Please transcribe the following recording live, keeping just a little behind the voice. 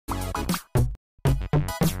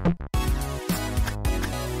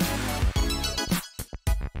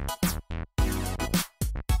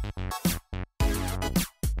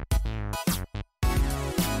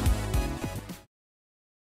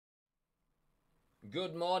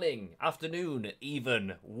Good morning, afternoon,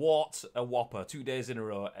 even. What a whopper. 2 days in a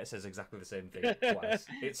row, it says exactly the same thing twice.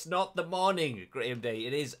 It's not the morning, Graham Day.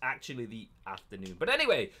 It is actually the afternoon. But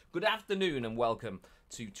anyway, good afternoon and welcome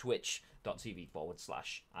to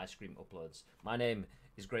twitch.tv/Ice Cream Uploads. My name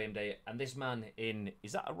is Graham Day, and this man in...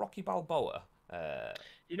 Is that a Rocky Balboa?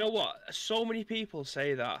 You know what? So many people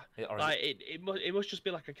say that. Like it must just be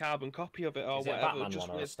like a carbon copy of it or is it whatever. a Batman just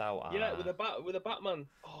one or a stout? Yeah, with a Batman.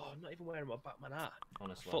 Oh, I'm not even wearing my Batman hat.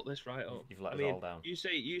 Honestly, Fuck this right up. You've let us all down.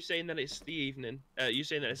 You saying that it's the evening. You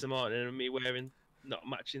saying that it's the morning, and me wearing not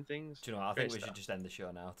matching things. Do you know what? I think we should just end the show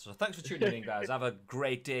now. So thanks for tuning in, guys. Have a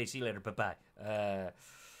great day. See you later. Bye bye.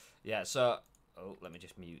 Yeah. So. Oh, let me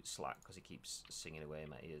just mute Slack because he keeps singing away in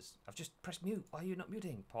my ears. I've just pressed mute. Why are you not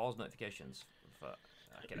muting? Pause notifications.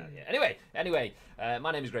 Get out of here. Anyway,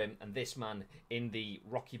 my name is Graham, and this man in the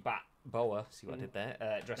Rocky Boa, see what I did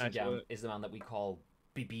there, dressing gown, is the man that we call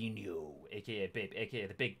Bibinho, aka Bib, aka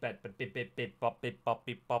the Big Bed, but Bib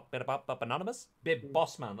Anonymous? Bib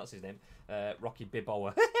Boss Man, that's his name. Rocky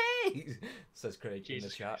Biboa. Says Craig in the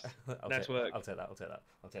chat. Nice work. I'll take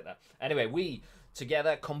that. Anyway, we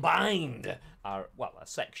together combined are, well, a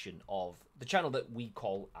section of the channel that we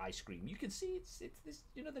call Ice Cream. You can see it's this,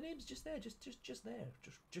 you know, the name's just there, just there,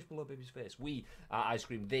 just below Baby's face. We are Ice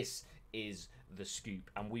Cream. This is The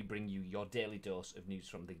Scoop, and we bring you your daily dose of news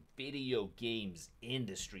from the video games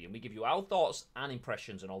industry, and we give you our thoughts and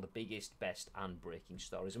impressions on all the biggest, best, and breaking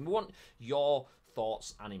stories. And we want your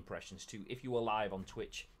thoughts and impressions too. If you are live on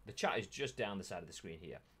Twitch, the chat is just down the side of the screen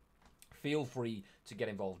here. Feel free to get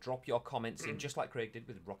involved. Drop your comments in, just like Craig did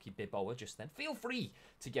with Rocky Biboa just then. Feel free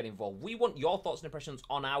to get involved. We want your thoughts and impressions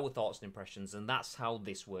on our thoughts and impressions, and that's how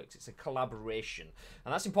this works. It's a collaboration.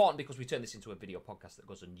 And that's important because we turn this into a video podcast that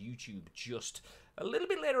goes on YouTube just a little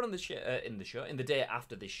bit later on in the day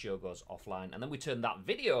after this show goes offline. And then we turn that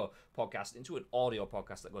video podcast into an audio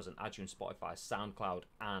podcast that goes on iTunes, Spotify, SoundCloud,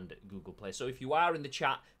 and Google Play. So if you are in the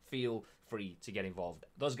chat, feel free to get involved.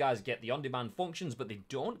 Those guys get the on-demand functions, but they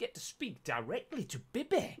don't get to speak directly to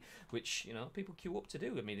Bibby, which, you know, people queue up to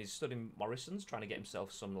do. I mean, he's studying Morrison's, trying to get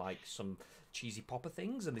himself some cheesy popper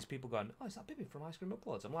things, and there's people going, oh, is that Bibby from Ice Cream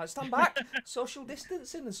Uploads? I'm like, stand back, social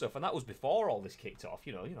distancing and stuff. And that was before all this kicked off,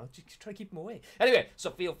 you know, just try to keep him away. Anyway,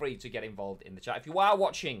 so feel free to get involved in the chat. If you are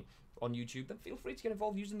watching on YouTube, then feel free to get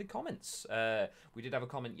involved using the comments. We did have a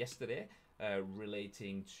comment yesterday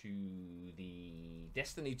relating to the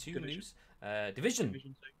Destiny 2 news. Division,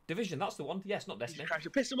 that's the one. Yes, not Destiny. You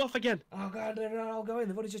pissed them off again. Oh, God, they're all going.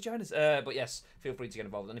 They've only just joined us. But yes, feel free to get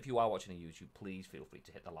involved. And if you are watching on YouTube, please feel free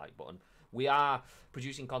to hit the like button. We are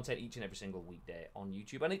producing content each and every single weekday on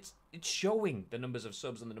YouTube, and it's showing the numbers of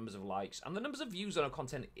subs and the numbers of likes, and the numbers of views on our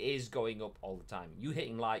content is going up all the time. You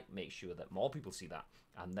hitting like makes sure that more people see that,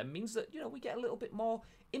 and that means that, you know, we get a little bit more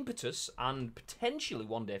impetus and potentially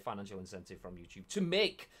one day financial incentive from YouTube to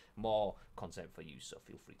make more content for you. So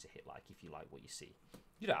feel free to hit like if you like what you see.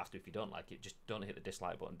 You don't have to if you don't like it. Just don't hit the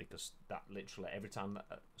dislike button, because that literally every time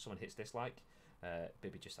that someone hits dislike,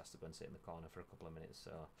 Bibby just has to go and sit in the corner for a couple of minutes.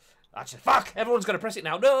 So actually, fuck, everyone's going to press it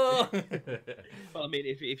now. No. Well, I mean,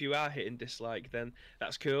 if you are hitting dislike, then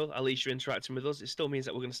that's cool. At least you're interacting with us. It still means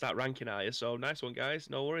that we're going to start ranking at you. So nice one, guys.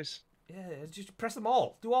 No worries. Yeah, just press them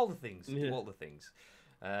all. Do all the things. Yeah. Do all the things.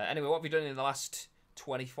 Anyway, what have you done in the last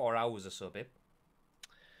 24 hours or so, babe?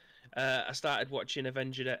 I started watching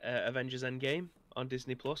Avengers Endgame on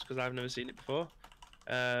Disney Plus because I've never seen it before.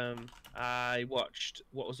 I watched,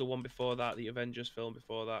 what was the one before that? The Avengers film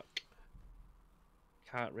before that?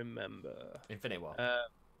 Can't remember. Infinity War.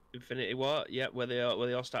 Infinity War, yeah, where they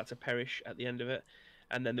all start to perish at the end of it.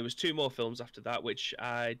 And then there was 2 more films after that, which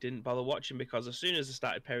I didn't bother watching because as soon as they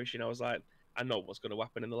started perishing, I was like, I know what's going to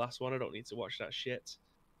happen in the last one. I don't need to watch that shit.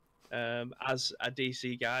 As a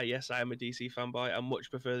DC guy, yes, I am a DC fanboy. I much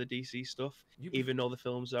prefer the DC stuff, even though the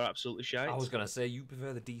films are absolutely shite. I was going to say, you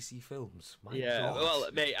prefer the DC films. My yeah, God. Well,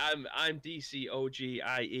 mate, I'm DC OG,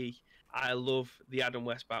 i.e. I love the Adam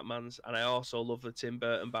West Batmans, and I also love the Tim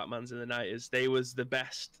Burton Batmans in the 90s. They was the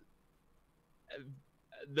best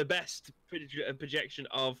projection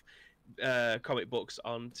of comic books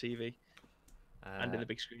on TV and in the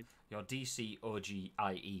big screen. Your DC OG,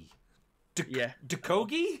 i.e. Yeah.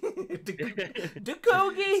 Dakogi?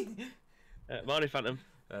 Dakogi? Morning, Phantom.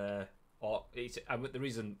 The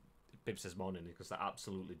reason Bib says morning is because that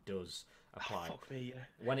absolutely does apply. Oh, fuck me, yeah.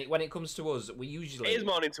 When it comes to us, we usually... It is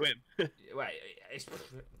morning to him. Right,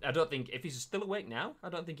 I don't think... If he's still awake now, I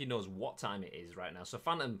don't think he knows what time it is right now. So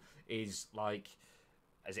Phantom is like...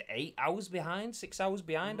 Is it 8 hours behind? 6 hours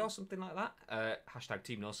behind or something like that? Hashtag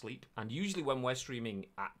Team No Sleep. And usually when we're streaming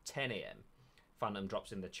at 10 AM, Phantom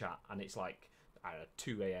drops in the chat, and it's like I don't know,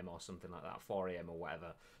 2 a.m. or something like that, 4 a.m. or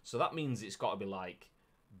whatever. So that means it's got to be like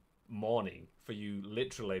morning for you,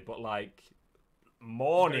 literally, but like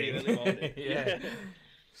morning. Very early morning. Yeah.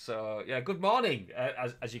 So yeah, good morning.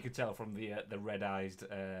 As you can tell from the red-eyed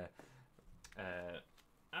the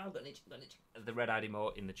red-eyed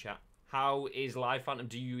emote in the chat. How is live, Phantom?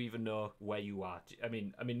 Do you even know where you are? I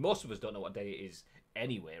mean, most of us don't know what day it is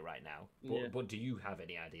anyway right now. But do you have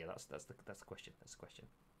any idea? That's the question. That's the question.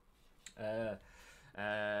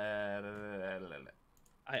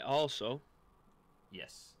 I also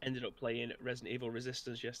ended up playing Resident Evil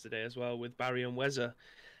Resistance yesterday as well with Barry and Wezza.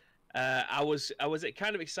 I was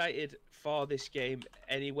kind of excited for this game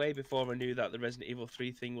anyway before I knew that the Resident Evil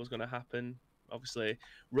 3 thing was going to happen. Obviously,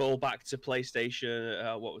 roll back to PlayStation.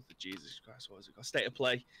 What was the Jesus Christ? What was it called? State of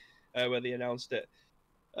Play, where they announced it.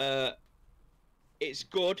 It's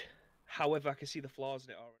good, however, I can see the flaws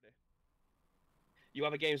in it already. You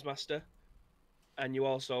have a games master, and you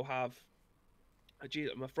also have.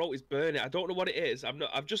 Geez, my throat is burning. I don't know what it is.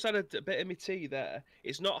 I've just had a bit of my tea there.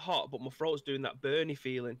 It's not hot, but my throat's doing that burny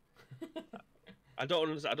feeling. I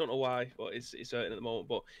don't know why, but it's hurting at the moment.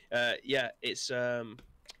 But yeah, it's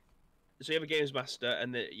so you have a games master,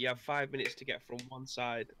 and you have 5 minutes to get from one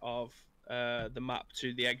side of the map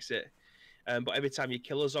to the exit. But every time you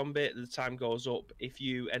kill a zombie, the time goes up. If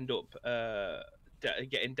you end up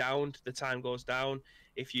getting downed, the time goes down.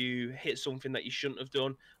 If you hit something that you shouldn't have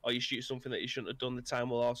done, or you shoot something that you shouldn't have done, the time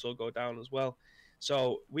will also go down as well.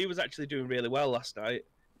 So we was actually doing really well last night.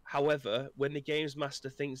 However, when the games master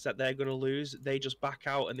thinks that they're going to lose, they just back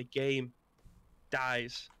out and the game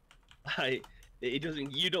dies. Like, it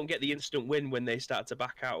doesn't. You don't get the instant win when they start to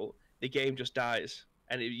back out. The game just dies,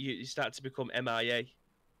 and you start to become MIA.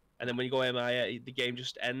 And then when you go MIA, the game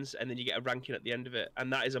just ends, and then you get a ranking at the end of it.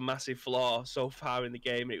 And that is a massive flaw so far in the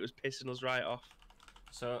game, and it was pissing us right off.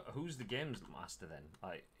 So who's the games master then?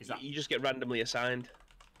 Like, is that you just get randomly assigned?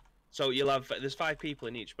 So there's 5 people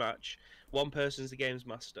in each match. One person's the games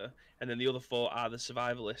master, and then the other 4 are the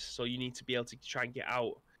survivalists. So you need to be able to try and get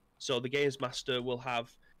out. So the games master will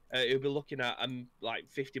have, it'll be looking at like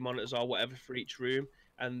 50 monitors or whatever for each room,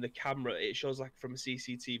 and the camera, it shows like from a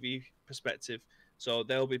CCTV perspective. So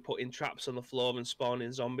they'll be putting traps on the floor and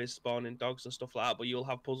spawning zombies, spawning dogs and stuff like that. But you'll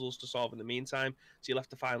have puzzles to solve in the meantime. So you'll have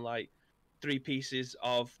to find like 3 pieces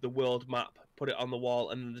of the world map, put it on the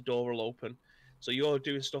wall, and then the door will open. So you're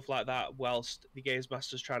doing stuff like that whilst the games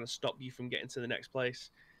master's trying to stop you from getting to the next place.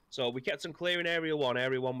 So we kept on clearing Area 1.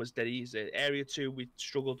 Area 1 was dead easy. Area 2 we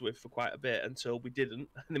struggled with for quite a bit until we didn't.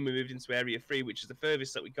 And then we moved into Area 3, which is the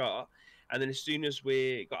furthest that we got. And then as soon as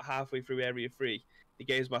we got halfway through Area 3, the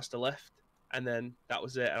games master left. And then that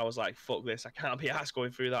was it. And I was like, fuck this. I can't be asked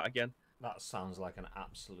going through that again. That sounds like an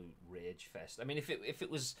absolute rage fest. I mean, if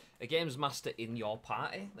it was a games master in your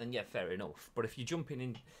party, then yeah, fair enough. But if you're jumping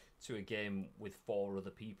into a game with 4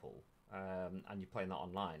 other people, and you're playing that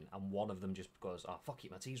online, and one of them just goes, "Oh fuck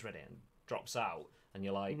it, my tea's ready," and drops out, and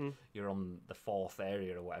you're like, you're on the 4th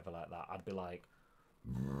area or whatever like that, I'd be like,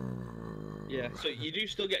 yeah. So you do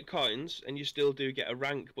still get coins, and you still do get a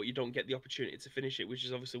rank, but you don't get the opportunity to finish it, which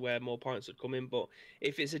is obviously where more points would come in. But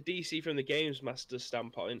if it's a DC from the games master's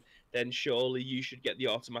standpoint, then surely you should get the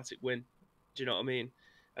automatic win. Do you know what I mean?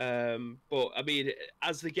 But I mean,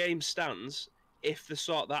 as the game stands, if they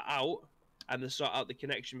sort that out and they sort out the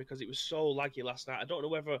connection, because it was so laggy last night, I don't know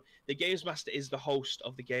whether the games master is the host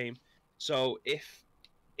of the game. So if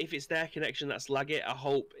it's their connection that's laggy, I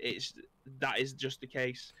hope that is just the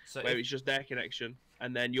case, so where it's just their connection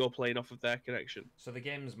and then you're playing off of their connection. So the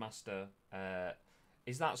games master,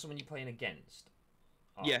 is that someone you're playing against?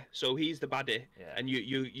 Oh. Yeah, so he's the baddie, and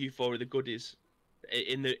you 4 are the goodies.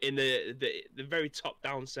 In the very top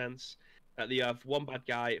down sense that you have 1 bad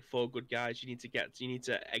guy, 4 good guys. You need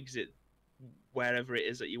to exit wherever it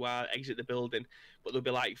is that you are, exit the building. But there'll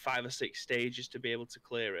be like 5 or 6 stages to be able to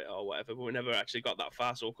clear it or whatever. But we never actually got that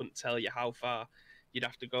far, so I couldn't tell you how far you'd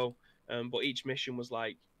have to go. But each mission was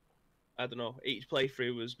like, I don't know, each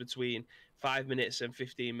playthrough was between 5 minutes and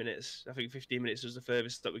 15 minutes. I think 15 minutes was the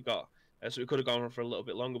furthest that we got. So we could have gone on for a little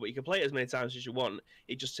bit longer, but you can play it as many times as you want.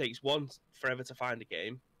 It just takes 1, forever to find a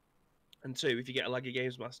game, and 2, if you get a laggy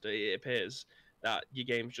games master, it appears that your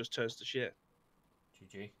game just turns to shit.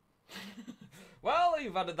 GG. Well,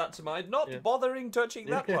 you've added that to my not bothering touching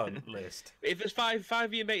that one list. If there's five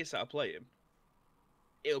of your mates that are playing,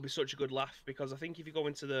 it'll be such a good laugh, because I think if you go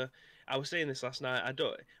into I was saying this last night,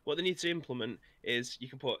 what they need to implement is you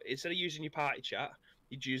can put, instead of using your party chat,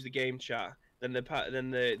 you'd use the game chat. Then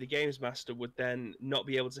the games master would then not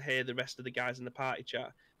be able to hear the rest of the guys in the party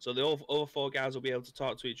chat. So the other 4 guys will be able to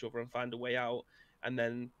talk to each other and find a way out, and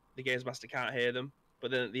then the games master can't hear them.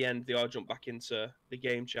 but then at the end they all jump back into the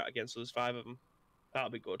game chat again. So there's 5 of them. That'll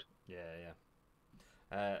be good. Yeah.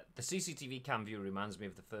 The CCTV cam view reminds me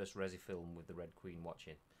of the first Resi film with the Red Queen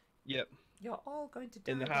watching. Yep. You're all going to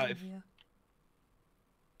die In the down hive. here.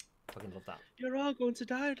 Fucking love that. You're all going to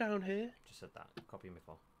die down here. Just said that. Copy me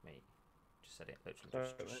for mate. Just said it. Literally,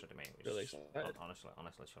 Sorry, just said it, mate. Really Just- excited.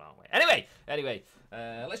 honestly, chill out, mate. Anyway,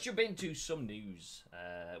 let's jump into some news.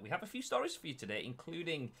 We have a few stories for you today,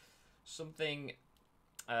 including something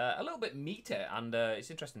a little bit meaty, and it's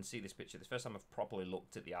interesting to see this picture. It's the first time I've properly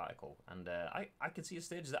looked at the article, and I can see a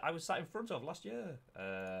stage that I was sat in front of last year.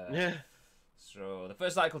 Yeah. So the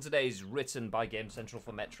first article today is written by GameCentral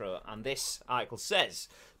for Metro, and this article says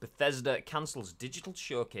Bethesda cancels digital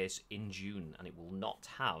showcase in June, and it will not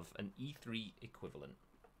have an E3 equivalent.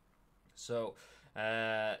 So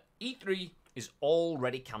E3 is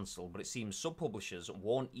already cancelled, but it seems some publishers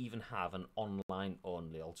won't even have an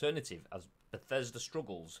online-only alternative as Bethesda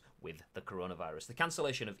struggles with the coronavirus. The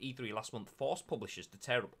cancellation of E3 last month forced publishers to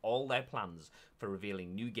tear up all their plans for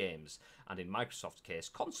revealing new games, and in Microsoft's case,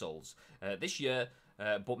 consoles, this year.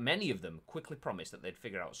 But many of them quickly promised that they'd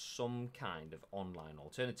figure out some kind of online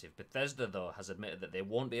alternative. Bethesda, though, has admitted that they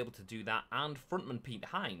won't be able to do that, and frontman Pete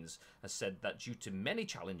Hines has said that due to many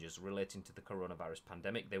challenges relating to the coronavirus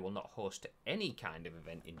pandemic, they will not host any kind of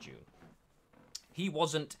event in June. He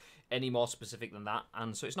wasn't any more specific than that,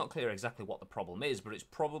 and so it's not clear exactly what the problem is, but it's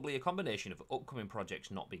probably a combination of upcoming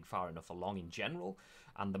projects not being far enough along in general,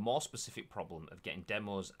 and the more specific problem of getting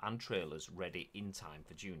demos and trailers ready in time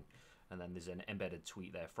for June. And then there's an embedded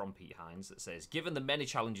tweet there from Pete Hines that says, given the many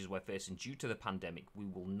challenges we're facing due to the pandemic, we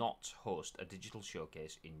will not host a digital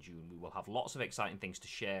showcase in June. We will have lots of exciting things to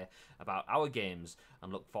share about our games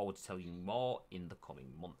and look forward to telling you more in the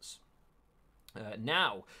coming months.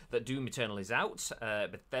 Now that Doom Eternal is out,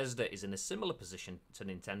 Bethesda is in a similar position to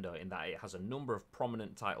Nintendo in that it has a number of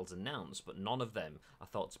prominent titles announced, but none of them are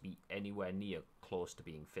thought to be anywhere near close to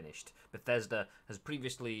being finished. Bethesda has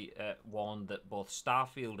previously warned that both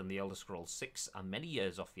Starfield and The Elder Scrolls 6 are many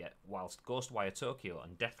years off yet, whilst Ghostwire Tokyo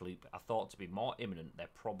and Deathloop are thought to be more imminent. They're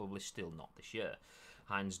probably still not this year.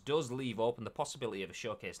 Hines does leave open the possibility of a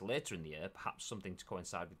showcase later in the year, perhaps something to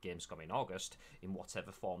coincide with Gamescom in August, in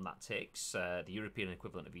whatever form that takes. The European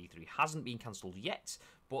equivalent of E3 hasn't been cancelled yet,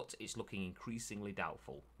 but it's looking increasingly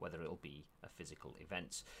doubtful whether it'll be a physical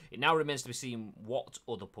event. It now remains to be seen what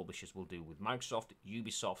other publishers will do, with Microsoft,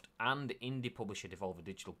 Ubisoft, and indie publisher Devolver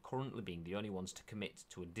Digital currently being the only ones to commit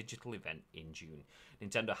to a digital event in June.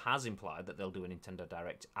 Nintendo has implied that they'll do a Nintendo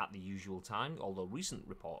Direct at the usual time, although recent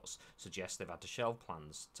reports suggest they've had to shelve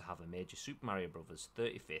plans to have a major Super Mario Bros.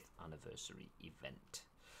 35th anniversary event.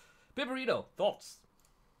 Bibarito, thoughts?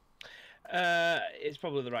 It's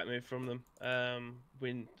probably the right move from them.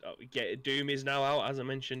 Doom is now out, as I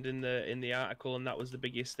mentioned in the article, and that was the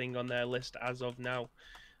biggest thing on their list as of now.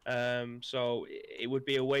 So it would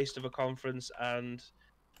be a waste of a conference, and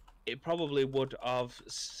it probably would have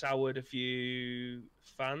soured a few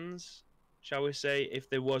fans, shall we say, if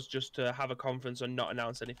there was just to have a conference and not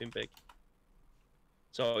announce anything big.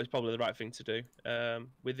 So it's probably the right thing to do.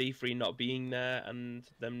 With E3 not being there and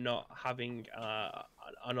them not having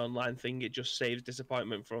an online thing, it just saves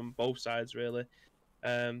disappointment from both sides, really.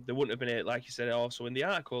 They wouldn't have been able, like you said also in the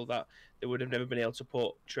article, that they would have never been able to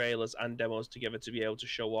put trailers and demos together to be able to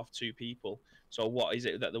show off to people. So what is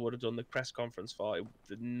it that they would have done the press conference for?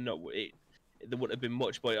 There wouldn't have been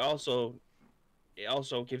much, but it also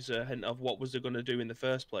gives a hint of what was they going to do in the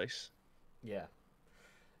first place. Yeah.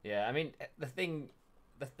 I mean, the thing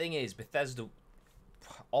is, Bethesda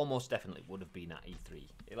almost definitely would have been at E3.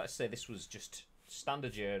 Let's say this was just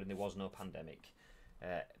standard year and there was no pandemic.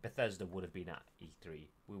 Bethesda would have been at E3.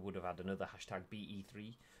 We would have had another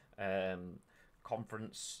 #BE3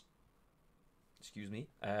 conference. Excuse me.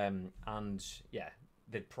 And yeah,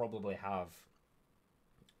 they'd probably have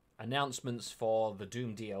announcements for the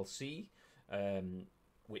Doom DLC,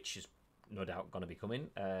 which is no doubt going to be coming.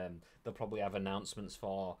 They'll probably have announcements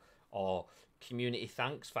for or community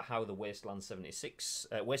thanks for how the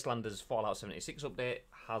Wastelanders Fallout 76 update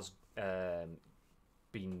has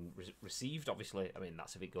been received. Obviously, I mean,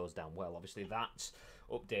 that's if it goes down well. Obviously, that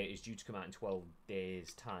update is due to come out in 12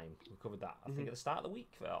 days' time. We covered that, I think, at the start of the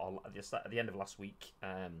week, or at the end of last week.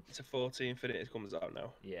 It's a 14th, and it comes out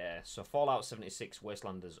now. Yeah, so Fallout 76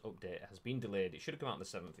 Wastelanders update has been delayed. It should have come out on the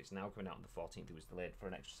 7th. It's now coming out on the 14th. It was delayed for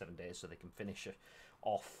an extra 7 days so they can finish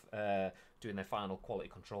off doing their final quality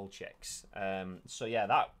control checks. So yeah,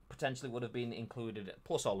 that potentially would have been included,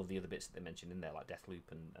 plus all of the other bits that they mentioned in there, like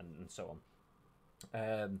Deathloop and so on.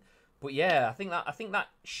 But yeah, I think that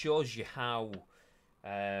shows you how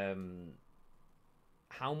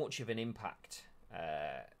much of an impact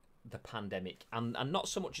the pandemic, and not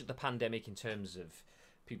so much the pandemic in terms of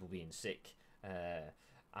people being sick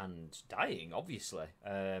and dying. Obviously,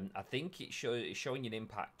 I think it's showing an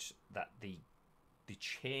impact that the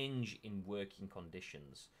change in working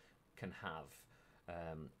conditions can have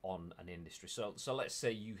on an industry. So let's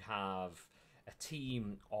say you have a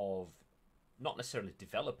team of not necessarily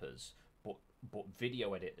developers, but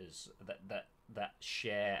video editors that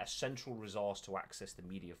share a central resource to access the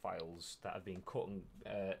media files that have been cut and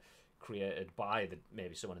created by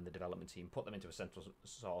maybe someone in the development team, put them into a central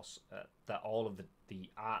source that all of the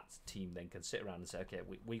art team then can sit around and say, okay,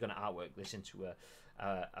 we're going to artwork this into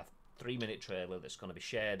a 3-minute trailer that's going to be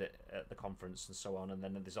shared at the conference and so on. And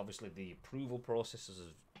then there's obviously the approval processes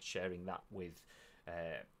of sharing that with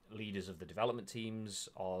leaders of the development teams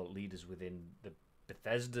or leaders within the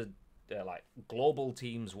Bethesda like global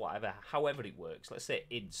teams, whatever, however it works. Let's say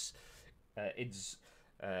id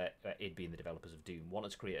being the developers of Doom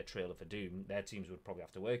wanted to create a trailer for Doom. Their teams would probably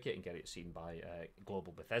have to work it and get it seen by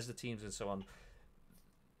global Bethesda teams and so on.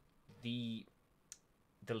 The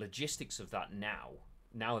logistics of that now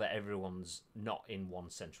that everyone's not in one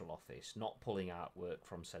central office, not pulling artwork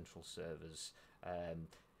from central servers,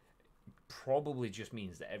 probably just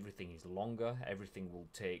means that everything is longer. Everything will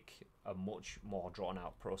take a much more drawn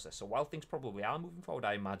out process. So while things probably are moving forward,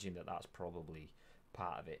 I imagine that that's probably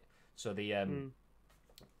part of it. So the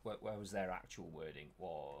where was their actual wording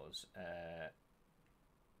was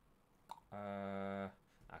I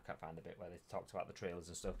can't find the bit where they talked about the trailers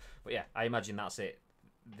and stuff. But yeah, I imagine that's it.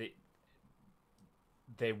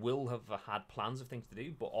 They will have had plans of things to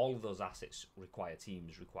do, but all of those assets require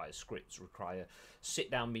teams, require scripts, require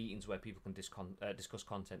sit-down meetings where people can discuss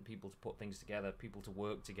content, people to put things together, people to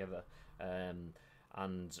work together,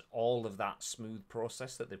 and all of that smooth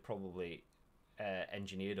process that they probably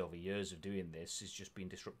engineered over years of doing this is just being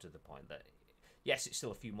disrupted to the point that, yes, it's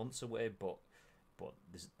still a few months away, but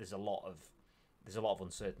there's a lot of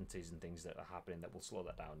uncertainties and things that are happening that will slow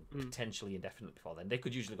that down potentially indefinitely before then. They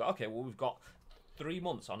could usually go, okay, well, we've got 3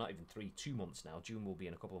 months, or not even 3, 2 months now. June will be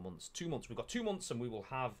in a couple of months. 2 months. We've got 2 months and we will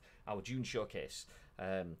have our June showcase.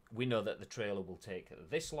 We know that the trailer will take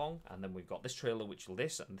this long, and then we've got this trailer which will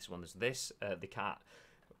this, and this one is this. They can't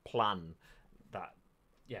plan that.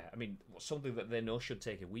 Yeah, I mean, something that they know should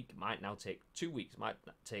take a week might now take 2 weeks, might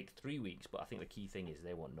take 3 weeks, but I think the key thing is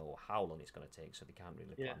they won't know how long it's going to take, so they can't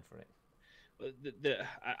really plan for it.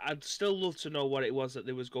 I'd still love to know what it was that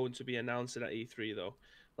they was going to be announcing at E3 though.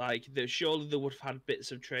 Like, surely they would have had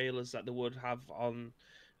bits of trailers that they would have on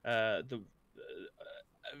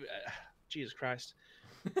Jesus Christ.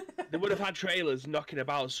 They would have had trailers knocking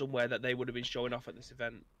about somewhere that they would have been showing off at this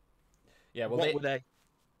event. Yeah, well, what were they?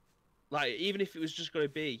 Like, even if it was just going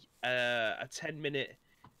to be a 10-minute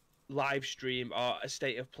live stream or a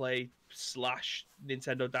state of play /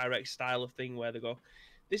 Nintendo Direct style of thing where they go,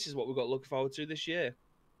 this is what we've got to look forward to this year.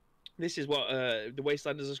 This is what the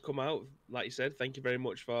Wastelanders has come out. Like you said, thank you very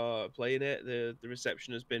much for playing it. The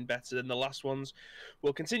reception has been better than the last ones.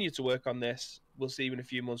 We'll continue to work on this. We'll see you in a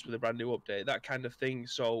few months with a brand new update, that kind of thing.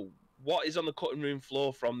 So what is on the cutting room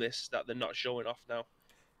floor from this that they're not showing off now?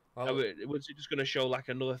 Well, was it just going to show like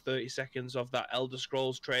another 30 seconds of that Elder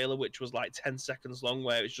Scrolls trailer, which was like 10 seconds long,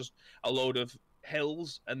 where it's just a load of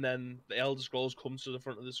hills and then the Elder Scrolls comes to the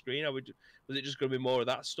front of the screen? Was it just going to be more of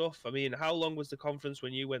that stuff? I mean, how long was the conference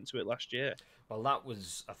when you went to it last year? Well, that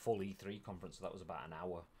was a full E3 conference, so that was about an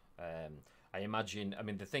hour. I imagine, I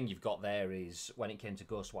mean, the thing you've got there is when it came to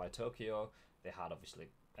Ghostwire Tokyo, they had obviously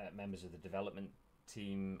members of the development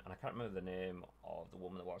team, and I can't remember the name of the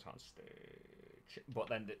woman that walked on stage. But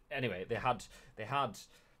then, anyway, they had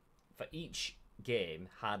for each game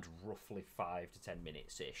had roughly 5 to 10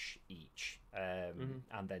 minutes ish each,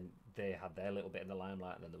 and then they had their little bit in the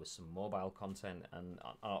limelight, and then there was some mobile content and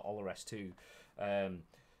all the rest too.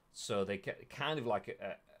 So they kind of like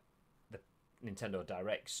the Nintendo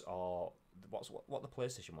Directs, or what the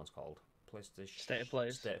PlayStation one's called. PlayStation State of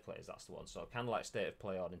Plays. State of Plays, that's the one. So kind of like State of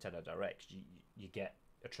Play or Nintendo Directs, you get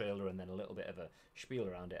a trailer and then a little bit of a spiel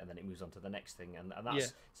around it, and then it moves on to the next thing, and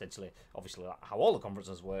that's essentially obviously how all the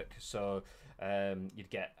conferences work. So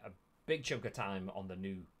you'd get a big chunk of time on the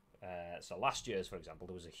new so last year's, for example,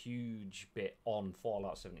 there was a huge bit on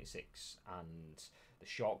Fallout 76 and the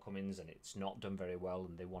shortcomings, and it's not done very well,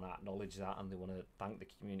 and they want to acknowledge that, and they want to thank the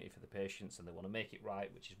community for the patience, and they want to make it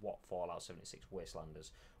right, which is what Fallout 76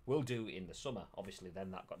 Wastelanders will do in the summer. Obviously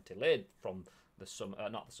then that got delayed from the summer,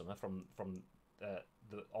 not the summer, from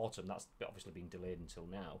the autumn. That's obviously been delayed until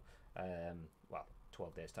now,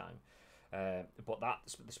 12 days time. But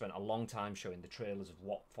they spent a long time showing the trailers of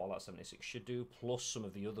what Fallout 76 should do, plus some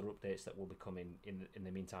of the other updates that will be coming in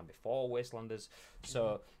the meantime before Wastelanders.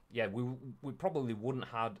 So yeah, we probably wouldn't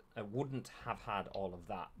have had all of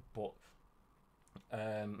that, but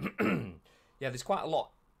yeah, there's quite a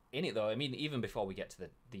lot in it though. I mean, even before we get to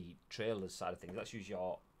the trailers side of things, let's use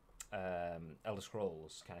your Elder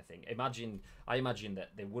Scrolls kind of thing. I imagine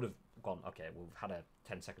that they would have gone, okay, we've had a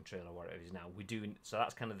 10-second trailer or whatever it is now. So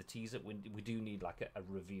that's kind of the teaser. We do need like a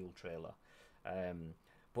reveal trailer.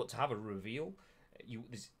 But to have a reveal, you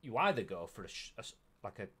either go for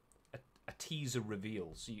a teaser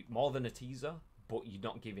reveal, so more than a teaser, but you're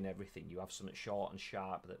not giving everything. You have something short and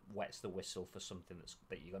sharp that wets the whistle for something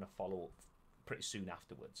that you're going to follow up pretty soon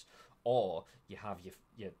afterwards, or you have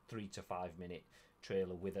your 3 to 5 minute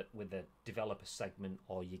trailer with a developer segment,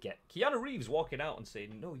 or you get Keanu Reeves walking out and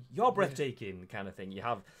saying, "No, you're breathtaking," kind of thing. You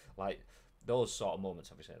have like those sort of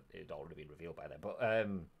moments. Obviously, it'd already been revealed by then, but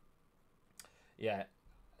yeah.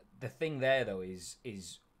 The thing there though is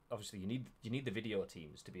obviously you need the video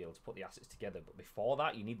teams to be able to put the assets together, but before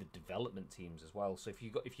that you need the development teams as well. So if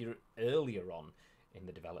you're earlier on in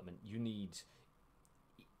the development, you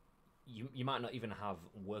might not even have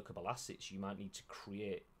workable assets. You might need to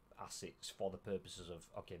create assets for the purposes of,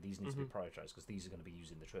 okay, these need to be prioritized because these are going to be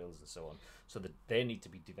used in the trailers and so on. So that they need to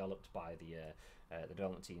be developed by the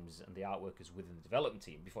development teams and the art workers within the development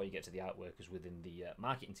team before you get to the art workers within the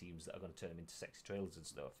marketing teams that are going to turn them into sexy trailers and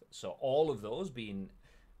stuff. So all of those being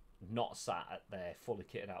not sat at their fully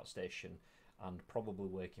kitted out station and probably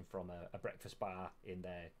working from a breakfast bar in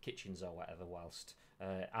their kitchens or whatever, whilst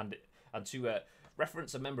and to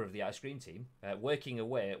reference a member of the ice cream team working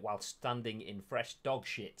away while standing in fresh dog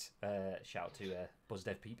shit. Shout out to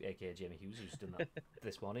BuzzDev Peep, aka Jamie Hughes, who's done that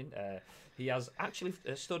this morning. He has actually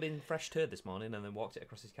stood in fresh turd this morning and then walked it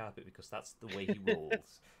across his carpet because that's the way he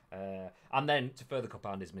rolls. And then, to further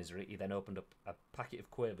compound his misery, he then opened up a packet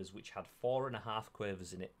of quavers which had 4.5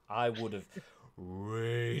 quavers in it. I would have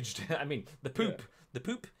raged. I mean, the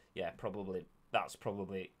poop, yeah, probably, that's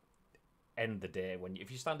probably end the day.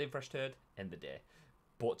 If you stand in fresh turd, end the day.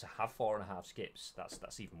 But to have 4.5 skips,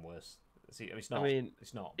 that's even worse. It's not.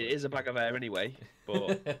 It's not. It is a bag of air anyway.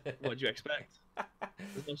 But what do you expect?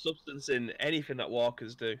 There's no substance in anything that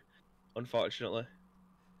walkers do, unfortunately.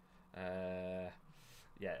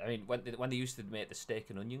 Yeah, I mean, when they used to make the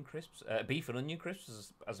steak and onion crisps, beef and onion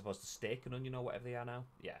crisps, as opposed to steak and onion or whatever they are now,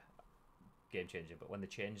 yeah, game changer. But when they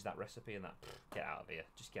changed that recipe and that, get out of here,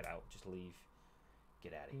 just get out, just leave,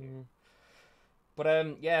 get out of here.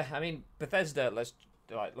 But yeah, I mean, Bethesda.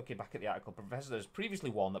 Looking back at the article, Bethesda has previously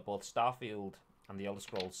warned that both Starfield and The Elder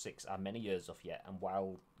Scrolls 6 are many years off yet, and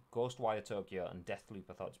while Ghostwire Tokyo and Deathloop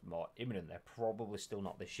I thought more imminent, they're probably still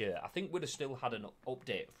not this year. I think we'd have still had an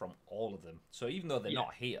update from all of them. So even though they're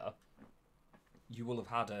not here, you will have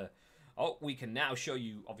had we can now show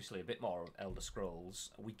you obviously a bit more of Elder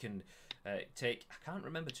Scrolls. We can I can't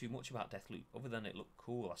remember too much about Deathloop other than it looked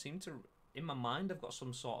cool. I seem to, in my mind, I've got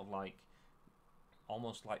some sort of like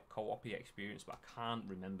almost like co-op-y experience, but I can't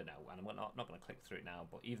remember now, and I'm not going to click through it now,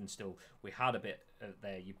 but even still, we had a bit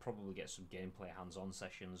there. You probably get some gameplay hands-on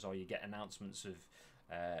sessions, or you get announcements of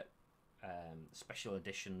special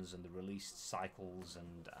editions and the release cycles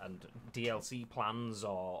and DLC plans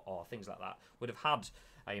or things like that. Would have had,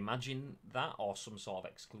 I imagine, that, or some sort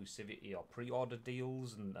of exclusivity or pre-order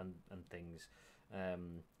deals and things.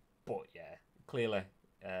 But yeah, clearly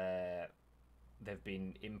they've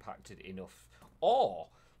been impacted enough. Or,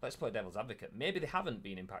 let's play devil's advocate, maybe they haven't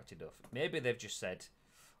been impacted enough. Maybe they've just said,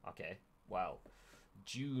 okay, well,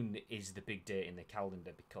 June is the big date in the calendar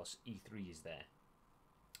because E3 is there.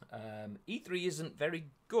 E3 isn't very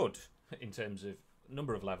good in terms of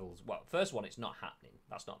number of levels. Well, first one, it's not happening.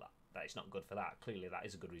 That's not that. It's not good for that. Clearly, that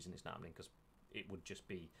is a good reason it's not happening, because it would just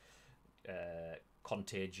be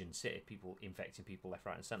Contagion City, people infecting people left,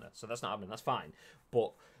 right, and centre. So that's not happening. That's fine.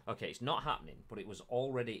 But okay, it's not happening. But it was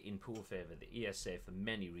already in pool favour. The ESA, for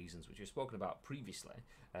many reasons, which we've spoken about previously,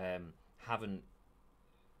 haven't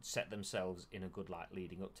set themselves in a good light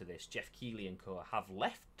leading up to this. Jeff Keighley and co have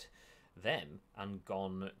left them and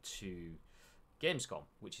gone to Gamescom,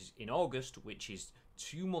 which is in August, which is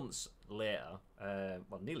 2 months later,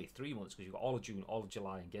 well, nearly 3 months, because you've got all of June, all of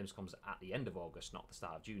July, and Gamescom's at the end of August, not the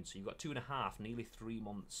start of June. So you've got 2.5, nearly 3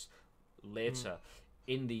 months later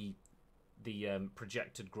in the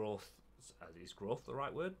projected growth. Is growth the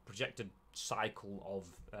right word? Projected cycle of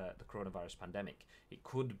the coronavirus pandemic. It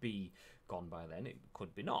could be gone by then. It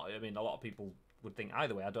could be not. I mean, a lot of people would think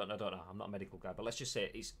either way. I don't know. I'm not a medical guy, but let's just say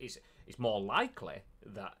it's more likely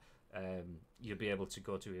that you'll be able to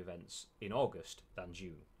go to events in August than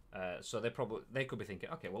June. So they could be thinking,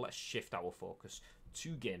 okay, well, let's shift our focus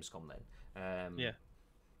to Gamescom then. Yeah.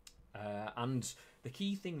 And the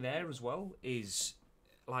key thing there as well is,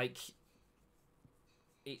 like,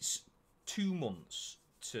 it's 2 months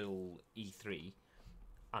till E3,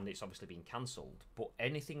 and it's obviously been cancelled. But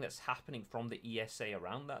anything that's happening from the ESA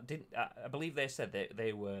around that didn't. I believe they said that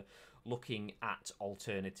they were looking at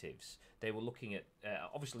alternatives. They were looking at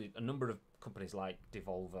obviously a number of companies like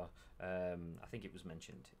Devolver. I think it was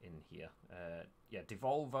mentioned in here.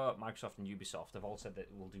 Devolver, Microsoft, and Ubisoft have all said that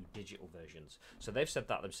we'll do digital versions. So they've said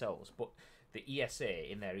that themselves. But the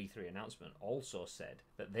ESA in their E3 announcement also said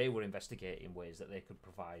that they were investigating ways that they could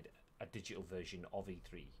provide a digital version of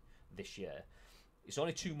E3 this year. It's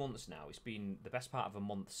only 2 months now. It's been the best part of a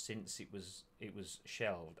month since it was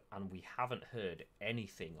shelved, and we haven't heard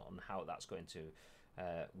anything on how that's going to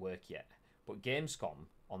work yet. But Gamescom,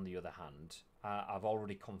 on the other hand, I've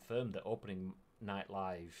already confirmed that opening night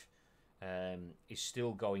live is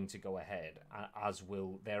still going to go ahead, as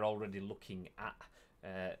will they're already looking at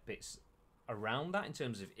bits around that in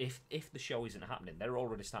terms of if the show isn't happening, they're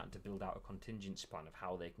already starting to build out a contingency plan of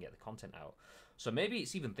how they can get the content out. So maybe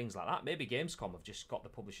it's even things like that. Maybe Gamescom have just got the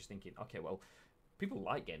publishers thinking, okay, well, people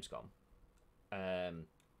like Gamescom.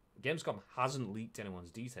 Gamescom hasn't leaked anyone's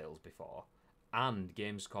details before, and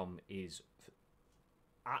Gamescom is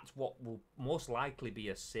at what will most likely be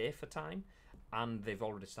a safer time, and they've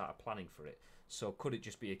already started planning for it. So could it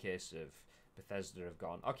just be a case of Bethesda have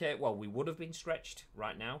gone, okay, well, we would have been stretched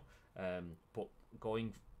right now, but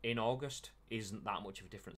going in August isn't that much of a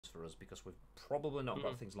difference for us because we've probably not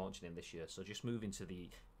got things launching in this year. So just moving to the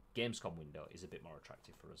Gamescom window is a bit more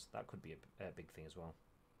attractive for us. That could be a big thing as well.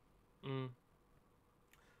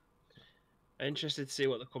 Interested to see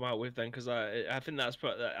what they come out with then, because I think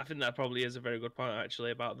that probably is a very good point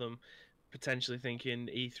actually about them potentially thinking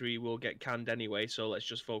E3 will get canned anyway. So let's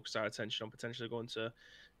just focus our attention on potentially going to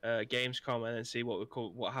Gamescom and then see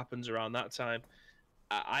what happens around that time.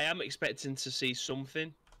 I am expecting to see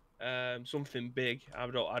something big. I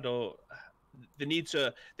don't. There needs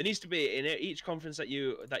to be in each conference that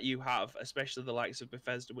you have, especially the likes of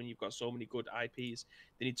Bethesda, when you've got so many good IPs,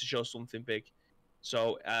 they need to show something big.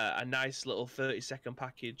 So a nice little 30-second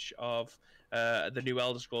package of the new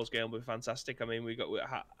Elder Scrolls game would be fantastic. I mean,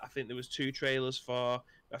 I think there was 2 trailers for.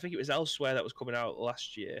 I think it was Elsewhere that was coming out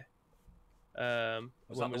last year.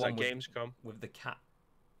 Was at Gamescom with the cat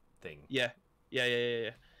thing? Yeah.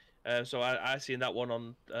 So I seen that one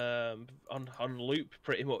on loop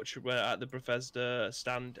pretty much at the Bethesda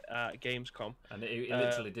stand at Gamescom, and he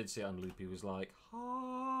literally did see it on loop. He was like,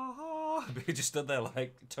 ha ha. He just stood there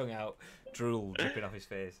like tongue out, drool dripping off his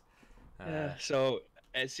face. So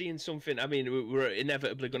seeing something. I mean, we're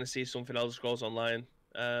inevitably going to see something Elder Scrolls Online,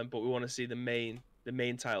 but we want to see the main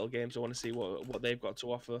title games. I want to see what they've got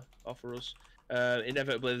to offer us.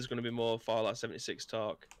 Inevitably, there's going to be more Fallout 76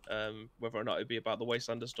 talk, whether or not it'd be about the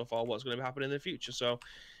Wastelanders stuff or what's going to be happening in the future. So,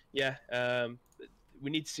 yeah, we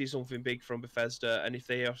need to see something big from Bethesda, and if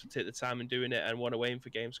they have to take the time in doing it and want to aim for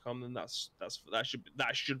Gamescom, then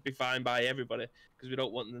that should be fine by everybody, because we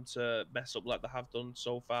don't want them to mess up like they have done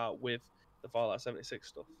so far with the Fallout 76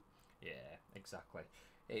 stuff. Yeah, exactly.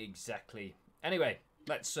 Anyway,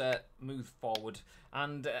 let's move forward.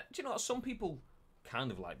 And do you know what? Some people, kind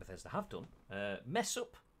of like Bethesda, have done mess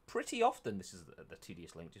up pretty often. This is the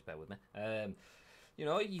tedious link, just bear with me. You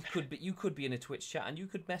know, you could be in a Twitch chat and you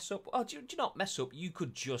could mess up. Oh, do you not mess up? You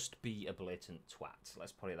could just be a blatant twat.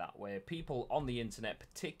 Let's put it that way. People on the internet,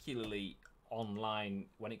 particularly online,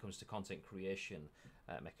 when it comes to content creation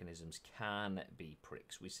mechanisms, can be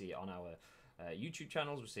pricks. We see it on our YouTube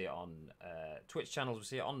channels, we see it on Twitch channels, we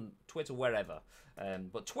see it on Twitter, wherever.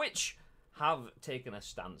 But Twitch have taken a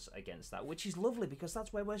stance against that, which is lovely because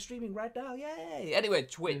that's where we're streaming right now. Yay! Anyway,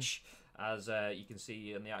 Twitch, as you can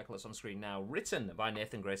see in the article that's on screen now, written by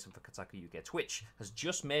Nathan Grayson for Kotaku UK, Twitch has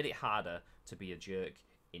just made it harder to be a jerk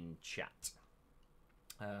in chat.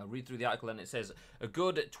 Read through the article and it says, a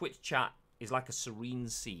good Twitch chat is like a serene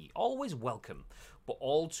sea, always welcome, but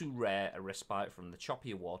all too rare a respite from the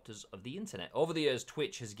choppier waters of the internet. Over the years,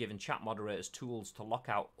 Twitch has given chat moderators tools to lock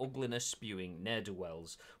out ugliness-spewing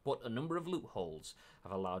ne'er-do-wells, but a number of loopholes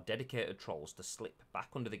have allowed dedicated trolls to slip back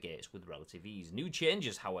under the gates with relative ease. New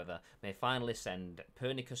changes, however, may finally send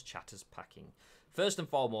pernicous chatters packing. First and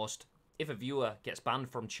foremost, if a viewer gets banned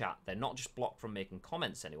from chat, they're not just blocked from making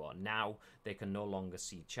comments anymore. Now they can no longer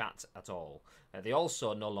see chat at all. They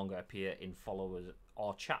also no longer appear in followers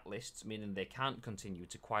or chat lists, meaning they can't continue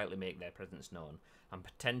to quietly make their presence known and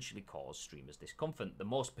potentially cause streamers discomfort. The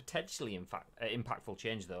most potentially impactful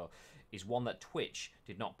change, though, is one that Twitch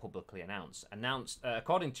did not publicly announce.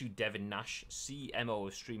 According to Devin Nash, CMO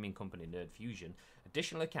of streaming company Nerd Fusion,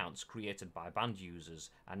 additional accounts created by banned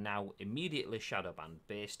users are now immediately shadow banned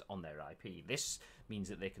based on their IP. This means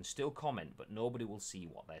that they can still comment, but nobody will see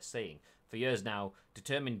what they're saying. For years now,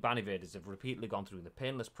 determined ban evaders have repeatedly gone through the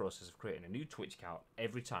painless process of creating a new Twitch account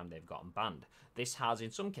every time they've gotten banned. This has,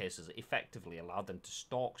 in some cases, effectively allowed them to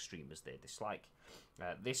stalk streamers they dislike.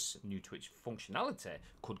 This new Twitch functionality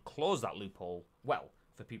could close that loophole, well,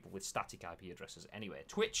 for people with static IP addresses anyway.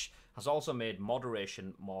 Twitch has also made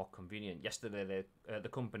moderation more convenient. Yesterday, the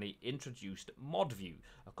company introduced ModView,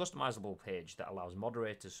 a customizable page that allows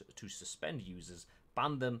moderators to suspend users,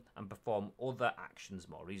 ban them, and perform other actions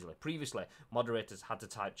more easily. Previously, moderators had to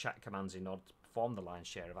type chat commands in order to perform the lion's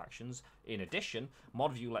share of actions. In addition,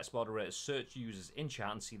 ModView lets moderators search users in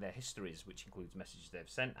chat and see their histories, which includes messages they've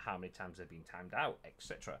sent, how many times they've been timed out,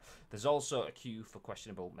 etc. There's also a queue for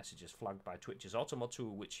questionable messages flagged by Twitch's Automod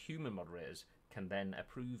tool, which human moderators can then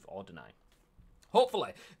approve or deny.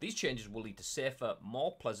 Hopefully, these changes will lead to safer,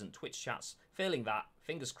 more pleasant Twitch chats. Failing that,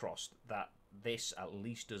 fingers crossed that this at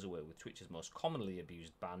least does away with Twitch's most commonly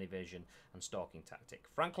abused ban evasion and stalking tactic.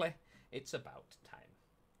 Frankly, it's about time.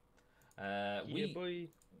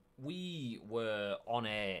 We were on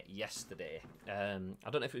air yesterday. I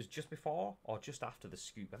don't know if it was just before or just after the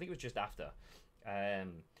scoop. I think it was just after.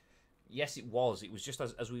 Yes, it was. It was just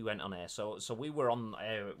as we went on air. So we were on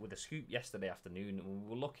air with a scoop yesterday afternoon, and we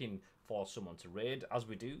were looking for someone to raid, as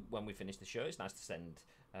we do when we finish the show. It's nice to send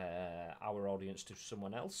our audience to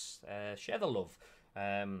someone else. Share the love.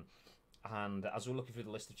 And as we're looking through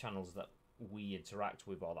the list of channels that we interact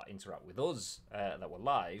with, or that interact with us, that were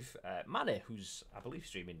live, Manny, who's, I believe,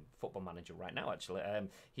 streaming Football Manager right now, actually,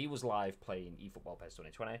 he was live playing eFootball PES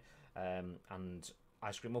 2020, and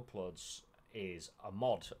Ice Cream Uploads is a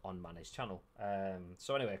mod on Manny's channel.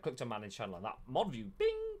 So anyway, I clicked on Manny's channel, and that mod view,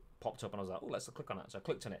 bing, popped up, and I was like, oh, let's click on it. So I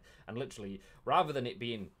clicked on it, and literally, rather than it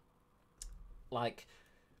being like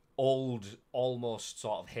old, almost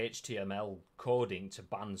sort of HTML coding to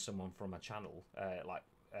ban someone from a channel,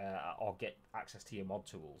 or get access to your mod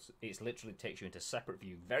tools, it literally takes you into a separate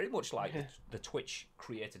view, very much like the Twitch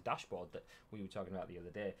creator dashboard that we were talking about the other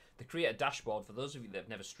day. The creator dashboard, for those of you that have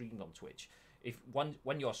never streamed on Twitch,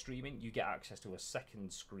 when you're streaming, you get access to a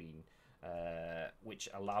second screen, which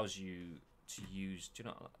allows you to use. Do you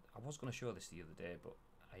know? I was going to show this the other day, but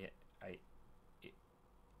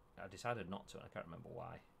I decided not to, and I can't remember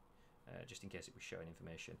why. Just in case it was showing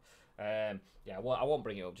information. Well, I won't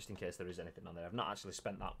bring it up just in case there is anything on there. I've not actually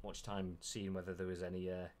spent that much time seeing whether there was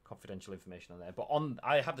any confidential information on there. But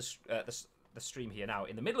I have the stream here now.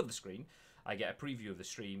 In the middle of the screen, I get a preview of the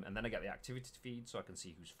stream, and then I get the activity feed, so I can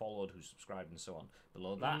see who's followed, who's subscribed, and so on.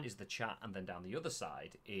 Below that is the chat, and then down the other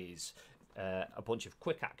side is a bunch of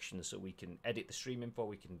quick actions, so we can edit the stream info,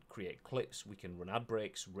 we can create clips, we can run ad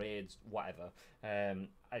breaks, raids, whatever.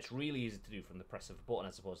 It's really easy to do from the press of a button,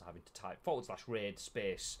 as opposed to having to type /raid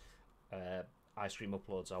space Ice Cream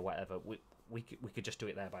Uploads or whatever. We could just do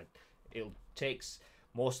it there it takes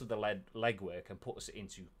most of the legwork and puts it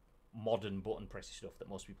into modern button pressy stuff that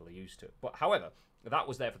most people are used to. But however, that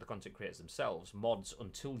was there for the content creators themselves. Mods,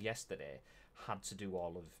 until yesterday, had to do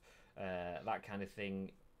all of that kind of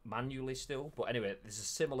thing manually still. But anyway, there's a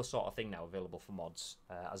similar sort of thing now available for mods,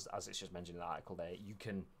 as it's just mentioned in the article there. You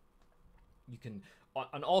can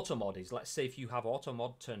an auto mod is, let's say if you have auto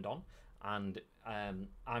mod turned on, and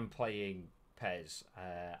I'm playing PES,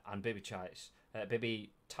 and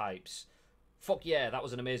Baby types, fuck yeah, that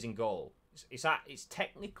was an amazing goal. It's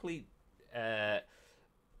technically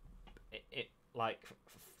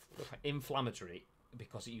inflammatory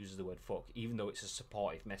because it uses the word fuck, even though it's a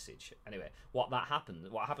supportive message. Anyway, what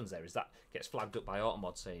happens there is that gets flagged up by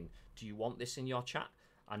Automod saying, do you want this in your chat?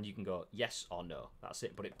 And you can go yes or no. That's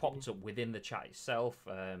it. But it pops up within the chat itself,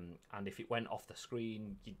 and if it went off the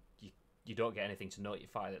screen, you don't get anything to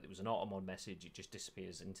notify that there was an Automod message. It just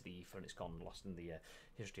disappears into the ether and it's gone lost in the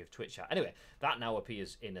history of Twitch chat. Anyway, that now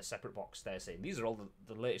appears in a separate box there saying these are all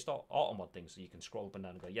the latest Automod things, so you can scroll up and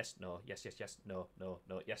down and go yes, no, yes, yes, yes, no, no,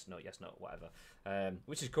 no, yes, no, yes, no, whatever,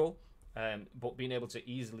 which is cool. But being able to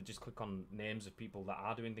easily just click on names of people that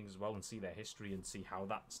are doing things as well and see their history and see how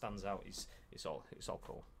that stands out it's all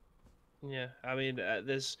cool. Yeah, I mean,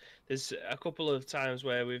 there's a couple of times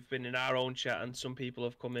where we've been in our own chat and some people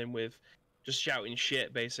have come in with just shouting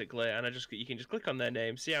shit basically, and you can just click on their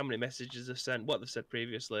name, see how many messages they've sent, what they've said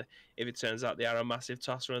previously. If it turns out they are a massive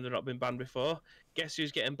tosser and they've not been banned before, guess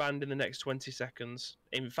who's getting banned in the next 20 seconds?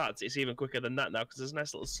 In fact, it's even quicker than that now because there's a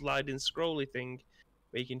nice little sliding scrolly thing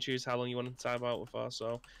where you can choose how long you want to time out for.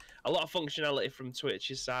 So a lot of functionality from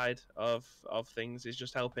Twitch's side of things is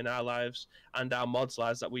just helping our lives and our mods'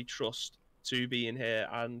 lives that we trust to be in here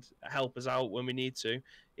and help us out when we need to.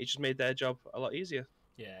 It just made their job a lot easier.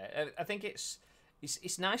 Yeah, I think it's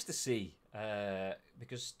nice to see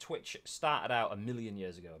because Twitch started out a million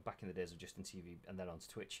years ago, back in the days of Justin TV, and then onto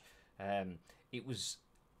Twitch. It was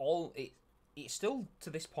all it still to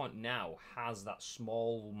this point now has that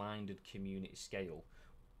small-minded community scale,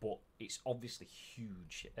 but it's obviously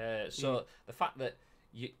huge. So the fact that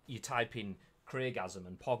you type in Craigasm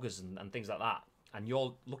and Poggers and things like that, and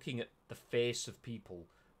you're looking at the face of people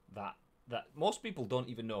that most people don't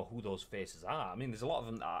even know who those faces are. I mean, there's a lot of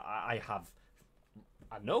them that I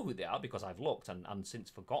know who they are because I've looked and since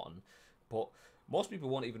forgotten, but most people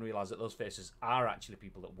won't even realise that those faces are actually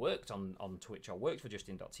people that worked on Twitch or worked for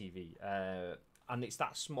Justin.tv. And it's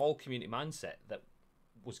that small community mindset that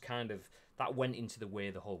was that went into the way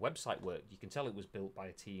the whole website worked. You can tell it was built by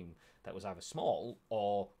a team that was either small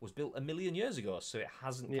or was built a million years ago, so it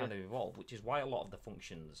hasn't kind of evolved, which is why a lot of the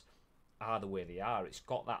functions are the way they are. It's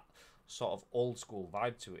got that sort of old school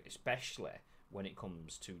vibe to it, especially when it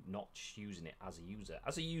comes to not just using it as a user.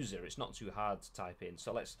 As a user, it's not too hard to type in.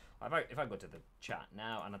 So if I go to the chat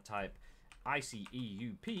now and I type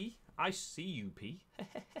ICEUP, ice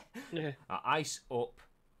up,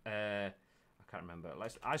 I can't remember.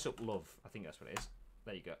 Let's ice up love. I think that's what it is.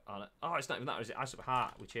 There you go. Oh, it's not even that. Is it ice up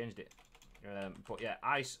heart? We changed it. But yeah,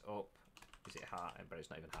 ice up. Is it heart? But it's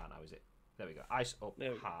not even heart now, is it? There we go. Ice up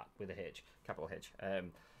heart with a H, capital H.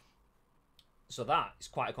 So that is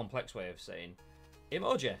quite a complex way of saying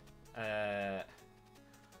emoji.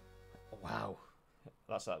 Wow,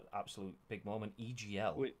 that's an absolute big moment.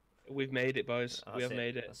 EGL. We've made it, boys. We have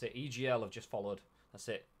made it. That's it. EGL have just followed. That's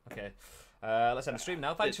it. Okay. Let's end the stream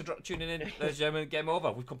now. Thanks for tuning in, ladies and gentlemen. Game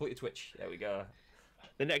over. We've completed Twitch. There we go.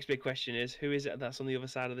 The next big question is, who is it that's on the other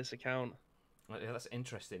side of this account? Yeah, that's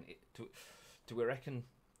interesting. Do we reckon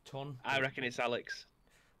Ton? I reckon it's Alex.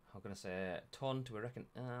 I'm going to say Ton. Do we reckon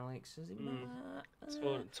Alex? Is it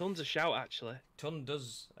Ton's a shout, actually. Ton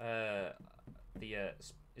does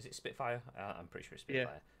is it Spitfire? I'm pretty sure it's Spitfire.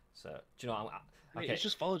 Yeah. So, do you know, okay. It's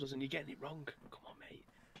just followed us and you're getting it wrong. Come on, mate.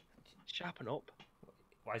 Sharpen up.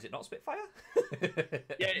 Why is it not Spitfire?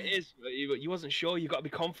 Yeah, it is. You wasn't sure. You got to be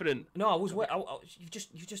confident. No, I was.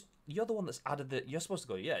 You're the one that's added the. You're supposed to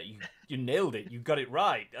go. Yeah, you nailed it. You got it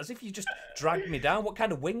right. As if you just dragged me down. What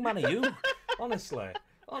kind of wingman are you? Honestly.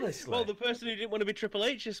 Well, the person who didn't want to be Triple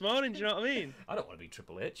H this morning. Do you know what I mean? I don't want to be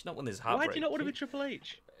Triple H. Not when there's heartbreak. Why do you not want to be Triple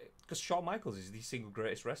H? Because Shawn Michaels is the single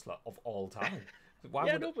greatest wrestler of all time.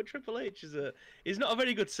 Why but Triple H is not a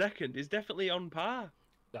very good second. He's definitely on par.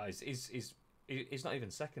 No, he's not even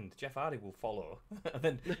second. Jeff Hardy will follow. And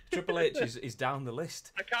then Triple H is down the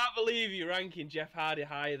list. I can't believe you're ranking Jeff Hardy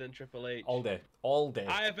higher than Triple H. All day.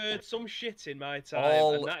 I have heard some shit in my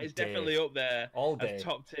time, and that is definitely up there. All day. Of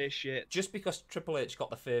top tier shit. Just because Triple H got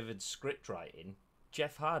the favoured script writing,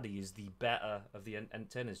 Jeff Hardy is the better of the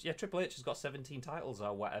entertainers. Yeah, Triple H has got 17 titles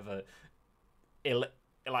or whatever.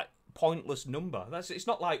 Like pointless number. It's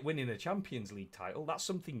not like winning a Champions League title. That's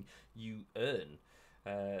something you earn.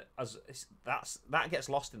 That gets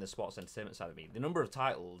lost in the sports entertainment side of me. The number of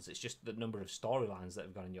titles, it's just the number of storylines that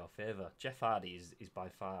have gone in your favour. Jeff Hardy is by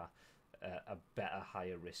far a better,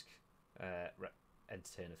 higher risk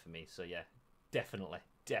entertainer for me. So yeah, definitely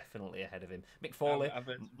ahead of him. Mick Foley,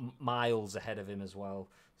 miles ahead of him as well.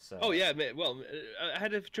 So. Oh yeah, well,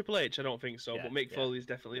 ahead of Triple H, I don't think so, but Mick Foley's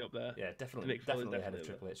definitely up there. Yeah, definitely ahead of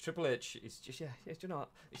Triple H. Triple H is just do you know what?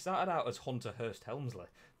 He started out as Hunter Hearst Helmsley,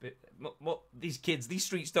 but these kids, these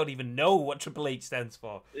streets don't even know what Triple H stands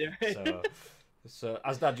for. Yeah. So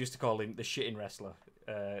as Dad used to call him, the shitting wrestler.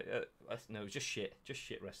 No, just shit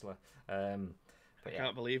wrestler. I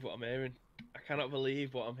can't believe what I'm hearing. I cannot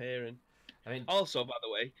believe what I'm hearing. I mean, also, by the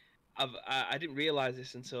way, I didn't realise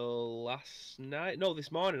this until last night. No,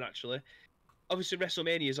 this morning, actually. Obviously,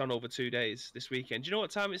 WrestleMania is on over 2 days this weekend. Do you know what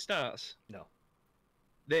time it starts? No.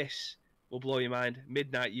 This will blow your mind.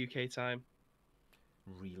 Midnight UK time.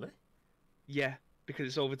 Really? Yeah, because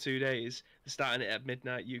it's over 2 days. They're starting it at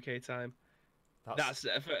midnight UK time. That's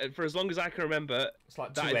for as long as I can remember. It's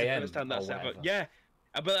like 2 a.m. Yeah,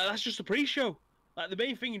 but that's just a pre-show. Like the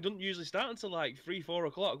main thing doesn't usually start until like 3-4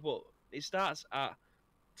 o'clock, but it starts at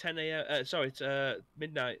 10 a.m. It's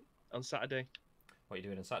midnight on Saturday. What are you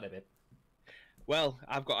doing on Saturday, babe? Well,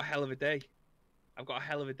 I've got a hell of a day.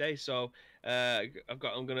 So I'm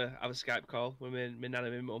gonna have a Skype call with my nan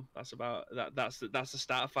and my mum. That's about that. That's the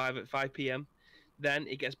start at 5 p.m. Then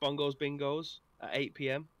it gets bongos bingos at 8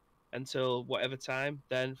 p.m. until whatever time.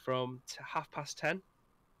 Then from 10:30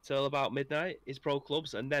 till about midnight is pro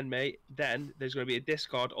clubs, and then mate, then there's going to be a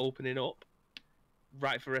Discord opening up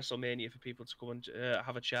right for WrestleMania for people to come and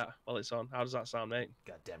have a chat while it's on. How does that sound, mate?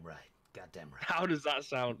 Goddamn right. Goddamn right. How does that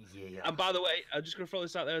sound? Yeah. And by the way, I'm just going to throw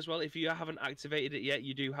this out there as well. If you haven't activated it yet,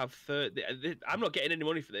 you do have I'm not getting any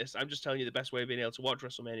money for this. I'm just telling you the best way of being able to watch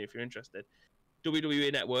WrestleMania if you're interested.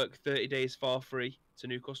 WWE Network, 30 days for free to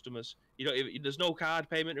new customers. There's no card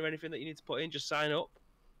payment or anything that you need to put in. Just sign up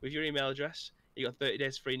with your email address. You got 30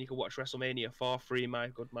 days free, and you can watch WrestleMania for free, my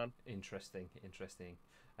good man. Interesting.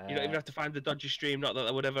 You don't even have to find the dodgy stream. Not that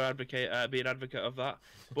I would ever be an advocate of that,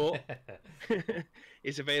 but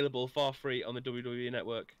it's available for free on the WWE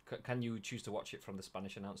Network. Can you choose to watch it from the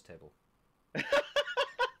Spanish announce table?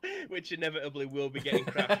 Which inevitably will be getting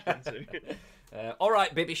crashed into. All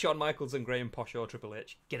right, baby Shawn Michaels and Graham Posho, Triple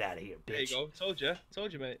H, get out of here, bitch. There you go.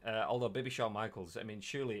 Told you, mate. Although baby Shawn Michaels, I mean,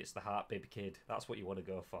 surely it's the Heart Baby Kid. That's what you want to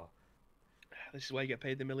go for. This is why you get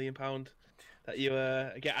paid the £1 million that you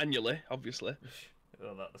get annually, obviously.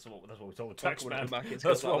 Oh, that's what we told the tax man.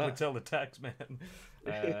 That's what we tell the tax man.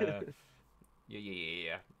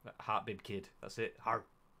 Yeah. Heart Bib Kid. That's it. Heart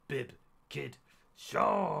Bib Kid.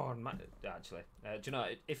 Shawn. Actually, do you know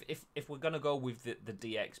if we're gonna go with the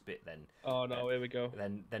DX bit, then oh no, here we go.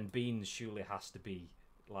 Then Beans surely has to be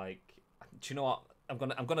like. Do you know what? I'm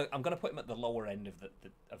gonna put him at the lower end of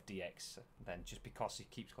DX then, just because he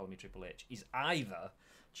keeps calling me Triple H. He's either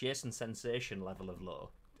Jason Sensation level of low.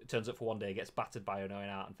 It turns up for one day, gets battered by an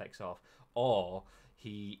out and fecks off, or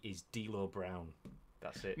he is D'Lo Brown.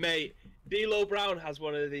 That's it, mate. D'Lo Brown has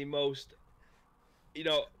one of the most,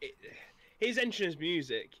 his entrance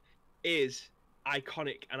music is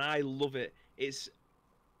iconic, and I love it. It's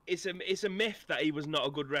a myth that he was not a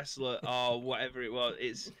good wrestler or whatever it was.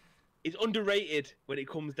 It's underrated when it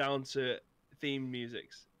comes down to theme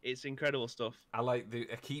musics. It's incredible stuff. I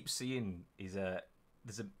keep seeing there's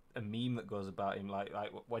a meme that goes about him like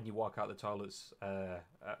when you walk out the toilets at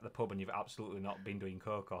the pub and you've absolutely not been doing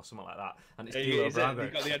coke or something like that, and it's D'Lo Brown.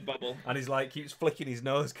 He's got the head bubble, and he's like keeps flicking his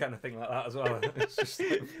nose, kind of thing like that as well. It's just,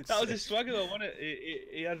 that was his swagger though, wasn't it?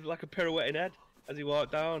 He had like a pirouetting head as he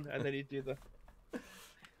walked down, and then he'd do the.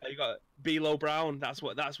 You got D'Lo Brown. That's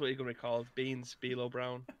what you're gonna be called. Beans D'Lo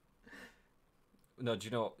Brown. No, do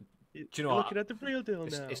you know? You're looking at the real deal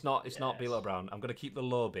now. It's not D'Lo Brown. I'm gonna keep the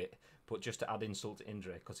low bit. But just to add insult to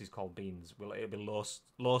injury, because he's called Beans, it'll be low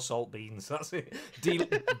salt beans. That's it.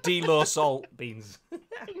 D low salt beans.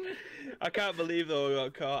 I can't believe though we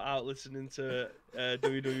got caught out listening to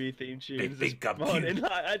WWE theme tunes this morning.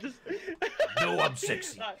 Like, I just no, I'm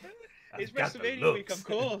sexy. It's WrestleMania week, of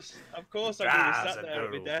course. I'm going to be sat there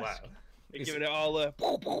at my desk. Wow. Giving it all a...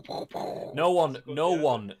 No one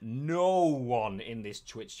in this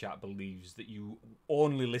Twitch chat believes that you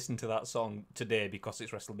only listen to that song today because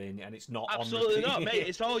it's WrestleMania and it's not absolutely on not, mate.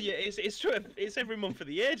 It's all it's true. It's every month of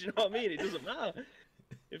the year. Do you know what I mean? It doesn't matter.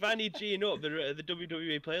 If I need G'ing up, the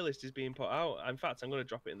WWE playlist is being put out. In fact, I'm going to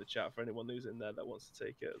drop it in the chat for anyone who's in there that wants to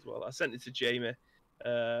take it as well. I sent it to Jamie,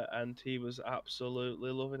 and he was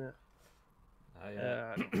absolutely loving it.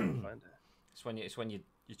 I can't find it. It's when you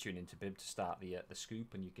tune into Bib to start the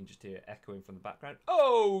scoop, and you can just hear it echoing from the background.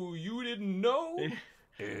 Oh, you didn't know?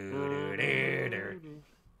 Fucking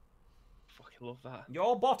love that.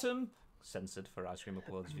 Your bottom censored for Ice Cream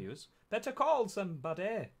Uploads viewers. Better call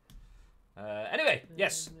somebody. Anyway,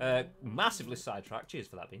 yes, massively sidetracked. Cheers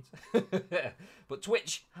for that, Beans. But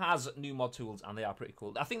Twitch has new mod tools, and they are pretty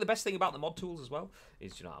cool. I think the best thing about the mod tools as well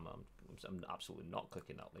is, I'm absolutely not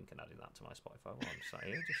clicking that link and adding that to my Spotify while I'm sat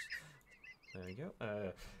here. Just there you go.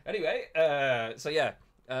 Anyway, so yeah,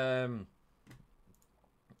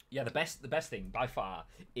 yeah. The best thing by far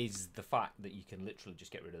is the fact that you can literally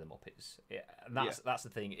just get rid of the Muppets. And that's the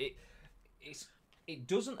thing. It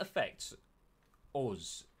doesn't affect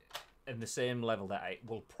us in the same level that it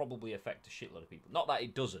will probably affect a shitload of people. Not that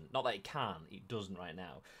it doesn't. Not that it can. It doesn't right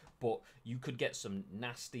now. But you could get some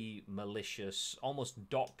nasty, malicious, almost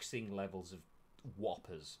doxing levels of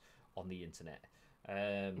whoppers on the internet.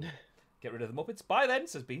 Get rid of the Muppets. Bye then,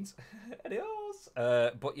 says Beans. Adios.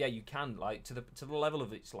 But yeah, you can, like, to the level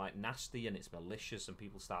of it's like nasty and it's malicious and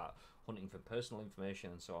people start hunting for personal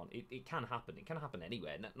information and so on. It can happen. It can happen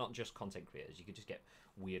anywhere, not just content creators. You could just get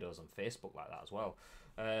weirdos on Facebook like that as well.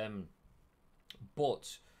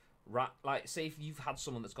 But like, say if you've had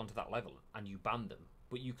someone that's gone to that level and you ban them,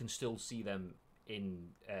 but you can still see them in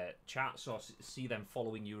chats or see them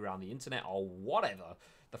following you around the internet or whatever.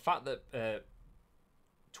 The fact that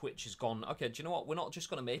Twitch has gone, okay, do you know what? We're not just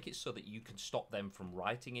going to make it so that you can stop them from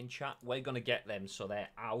writing in chat. We're going to get them so they're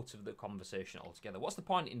out of the conversation altogether. What's the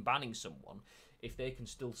point in banning someone if they can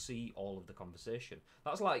still see all of the conversation?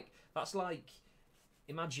 That's like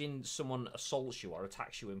imagine someone assaults you or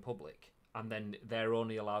attacks you in public, and then they're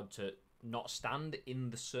only allowed to not stand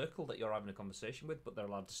in the circle that you're having a conversation with, but they're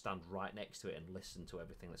allowed to stand right next to it and listen to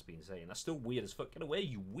everything that's being said. That's still weird as fuck. Get away,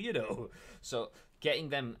 you weirdo. So getting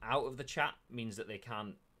them out of the chat means that they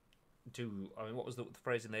can't do. I mean, what was the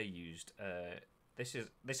phrasing they used?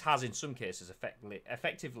 This has in some cases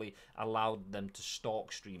effectively allowed them to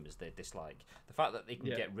stalk streamers they dislike. The fact that they can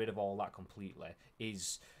get rid of all that completely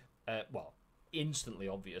is instantly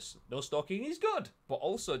obvious. No stalking is good, but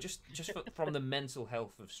also just from the mental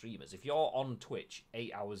health of streamers. If you're on Twitch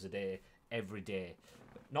 8 hours a day every day,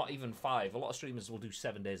 not even 5, a lot of streamers will do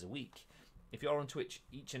 7 days a week. If you're on Twitch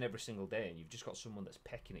each and every single day and you've just got someone that's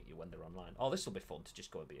pecking at you when they're online, this will be fun to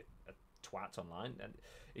just go and be a twat online. And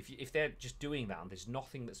if they're just doing that, and there's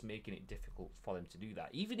nothing that's making it difficult for them to do that,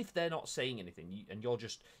 even if they're not saying anything, and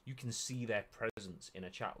you can see their presence in a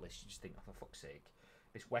chat list, you just think, oh, for fuck's sake,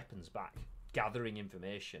 this weapon's back, gathering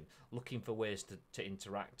information, looking for ways to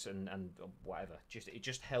interact and whatever. It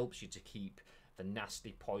just helps you to keep the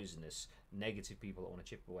nasty, poisonous, negative people that want to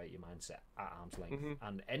chip away at your mindset at arm's length.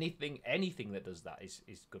 And anything that does that is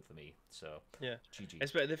good for me. So yeah, GG.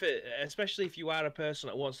 Especially if you are a person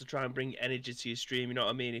that wants to try and bring energy to your stream, you know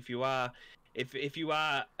what I mean? If you are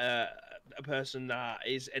a person that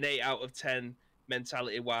is an 8 out of 10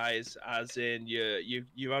 mentality wise, as in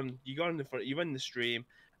you're on the stream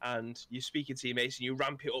and you're speaking to your mates and you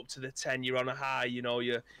ramp it up to the 10, you're on a high, you know,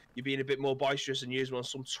 you're being a bit more boisterous than usual, and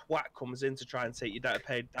some twat comes in to try and take you down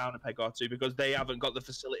a peg or two because they haven't got the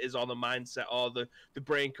facilities or the mindset or the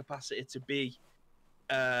brain capacity to be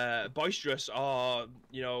boisterous or,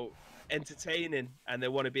 you know, entertaining, and they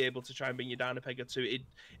want to be able to try and bring you down a peg or two.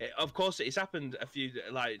 Of course, it's happened a few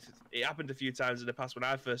times in the past when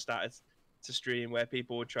I first started to stream, where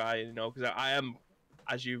people would try, you know, because I am,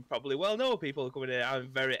 as you probably well know, people are coming in. I'm a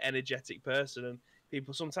very energetic person, and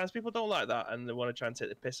sometimes people don't like that, and they want to try and take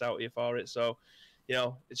the piss out of you for it. So, you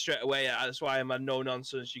know, it's straight away. That's why I'm a no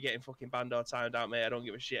nonsense. You're getting fucking banned or timed out, mate. I don't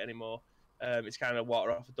give a shit anymore. It's kind of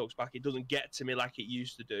water off a duck's back. It doesn't get to me like it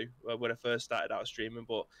used to do when I first started out streaming,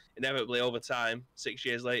 but inevitably over time, 6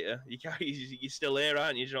 years later, you're still here,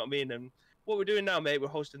 aren't you? Do you know what I mean? And what we're doing now, mate, we're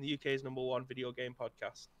hosting the UK's #1 video game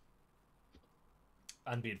podcast.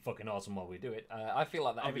 And being fucking awesome while we do it. I feel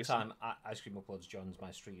like that Obviously. every time Ice Cream Uploads joins my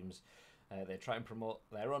streams, they try and promote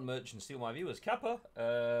their own merch and steal my viewers. Kappa!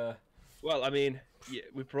 Well, I mean,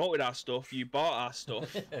 we promoted our stuff, you bought our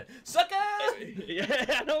stuff. Sucker! Yeah,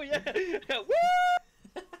 I know, yeah.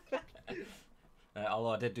 Woo!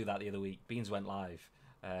 Although I did do that the other week. Beans went live.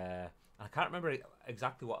 I can't remember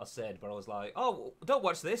exactly what I said, but I was like, oh, don't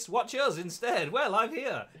watch this, watch us instead. We're live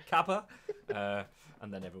here, Kappa.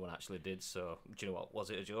 And then everyone actually did, so do you know what? Was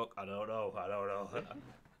it a joke? I don't know.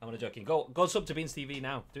 I'm only joking. Go sub to Beans TV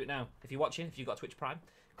now. Do it now. If you're watching, if you've got Twitch Prime,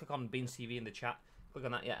 click on Beans TV in the chat. Click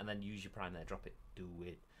on that, and then use your Prime there. Drop it. Do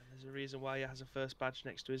it. And there's a reason why he has a first badge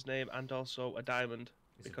next to his name and also a diamond,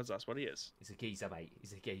 because that's what he is. He's a geezer, mate.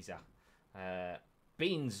 He's a geezer.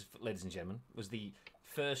 Beans, ladies and gentlemen, was the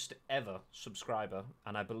first ever subscriber,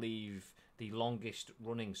 and I believe the longest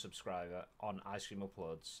running subscriber on Ice Cream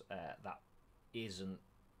Uploads that isn't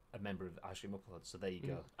a member of Ice Cream Uploads. So there you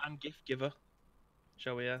go. And gift giver.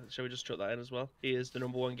 Shall we just chuck that in as well? He is the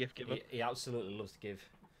 #1 gift giver. He absolutely loves to give.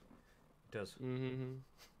 He does. Mm-hmm.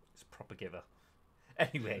 He's a proper giver.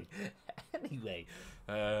 Anyway,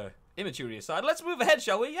 immaturity aside, let's move ahead,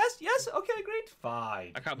 shall we? Yes, okay, great,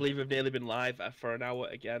 fine. I can't believe we've nearly been live for an hour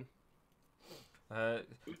again.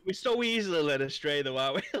 We so easily led astray, though,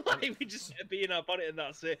 aren't we? Like, we just be in our bonnet and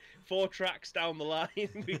that's it. 4 tracks down the line,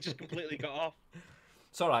 we just completely got off.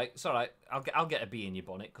 It's all right. I'll get a bee in your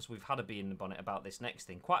bonnet because we've had a bee in the bonnet about this next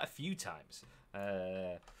thing quite a few times.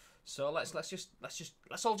 So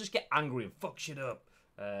let's all just get angry and fuck shit up.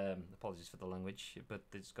 Apologies for the language, but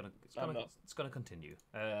it's gonna continue.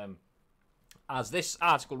 As this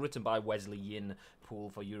article written by Wesley Yin-Poole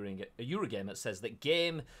for Eurogamer says that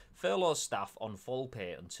Game furloughs staff on full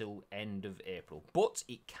pay until end of April, but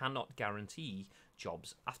it cannot guarantee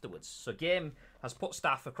jobs afterwards. So Game has put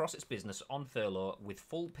staff across its business on furlough with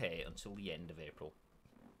full pay until the end of April.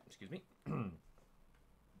 Excuse me.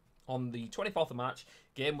 On the 24th of March,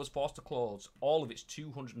 Game was forced to close all of its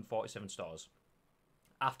 247 stores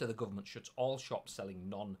after the government shuts all shops selling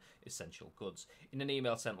non-essential goods. In an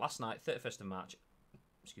email sent last night, 31st of March,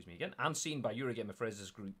 and seen by Eurogamer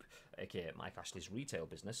Fraser's Group, aka Mike Ashley's retail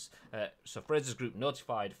business. So Fraser's Group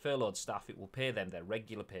notified furloughed staff it will pay them their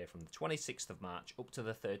regular pay from the 26th of March up to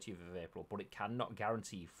the 30th of April, but it cannot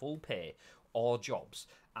guarantee full pay or jobs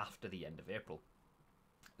after the end of April.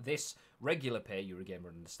 This regular pay, Eurogamer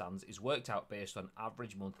understands, is worked out based on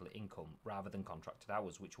average monthly income rather than contracted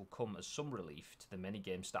hours, which will come as some relief to the many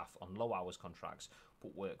game staff on low hours contracts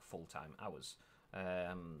but work full-time hours.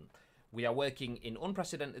 We are working in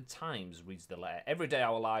unprecedented times, reads the letter. Every day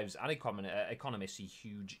our lives and economy see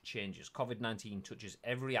huge changes. COVID-19 touches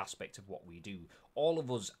every aspect of what we do. All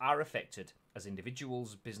of us are affected as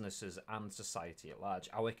individuals, businesses, and society at large.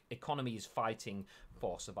 Our economy is fighting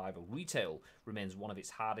for survival. Retail remains one of its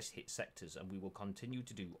hardest hit sectors, and we will continue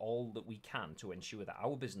to do all that we can to ensure that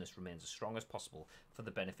our business remains as strong as possible for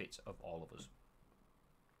the benefit of all of us.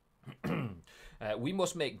 We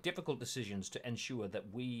must make difficult decisions to ensure that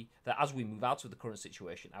as we move out of the current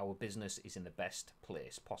situation, our business is in the best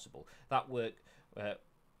place possible. That work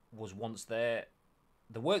was once there.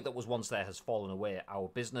 The work that was once there has fallen away. Our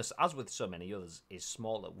business, as with so many others, is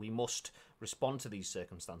smaller. We must respond to these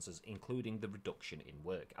circumstances, including the reduction in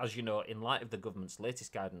work. As you know, in light of the government's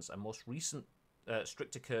latest guidance and most recent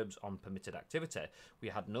stricter curbs on permitted activity, we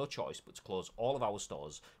had no choice but to close all of our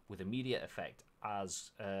stores with immediate effect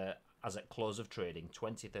as at close of trading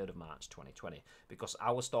 23rd of March 2020. Because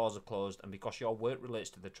our stores are closed and because your work relates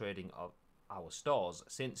to the trading of our stores,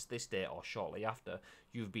 since this day or shortly after,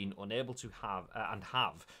 you've been unable to have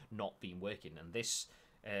not been working, and this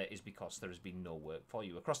is because there has been no work for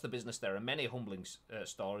you. Across the business, there are many humbling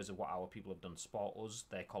stories of what our people have done to support us,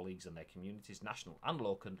 their colleagues, and their communities, national and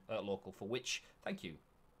local, for which, thank you.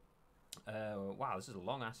 Wow, this is a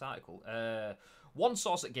long-ass article. One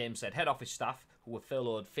source at Games said head office staff who were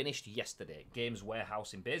furloughed finished yesterday. Games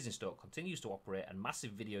warehouse in Basingstoke continues to operate, and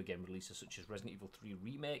massive video game releases such as Resident Evil 3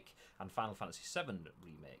 Remake and Final Fantasy 7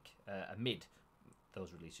 Remake amid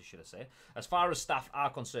those releases, should I say. As far as staff are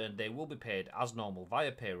concerned, they will be paid as normal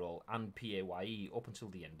via payroll and PAYE up until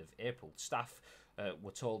the end of April. Staff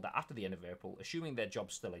were told that after the end of April, assuming their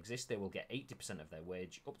jobs still exist, they will get 80% of their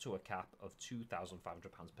wage, up to a cap of £2,500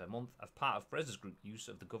 per month, as part of Bethesda's group use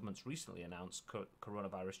of the government's recently announced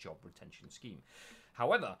coronavirus job retention scheme.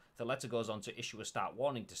 However, the letter goes on to issue a start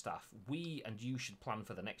warning to staff. We and you should plan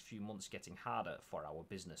for the next few months getting harder for our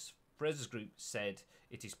business. Fraser's Group said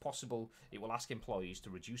it is possible it will ask employees to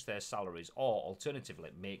reduce their salaries or, alternatively,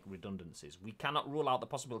 make redundancies. We cannot rule out the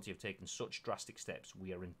possibility of taking such drastic steps.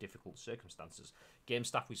 We are in difficult circumstances. Game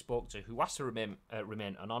staff we spoke to, who asked to remain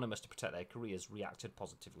anonymous to protect their careers, reacted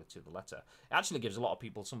positively to the letter. It actually gives a lot of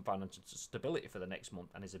people some financial stability for the next month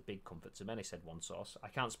and is a big comfort to many, said one source. I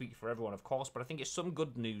can't speak for everyone, of course, but I think it's some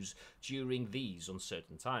good news during these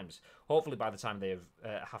uncertain times. Hopefully by the time they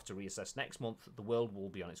have to reassess next month, the world will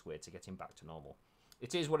be on its way to getting back to normal.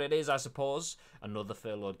 It is what it is, I suppose, another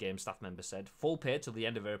furloughed game staff member said. Full pay till the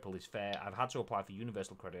end of April is fair. I've had to apply for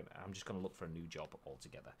universal credit. I'm just going to look for a new job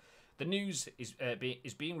altogether. The news is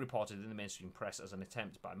being reported in the mainstream press as an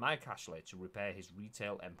attempt by Mike Ashley to repair his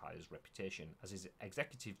retail empire's reputation, as his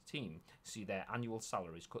executive team see their annual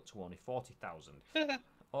salaries cut to only $40,000.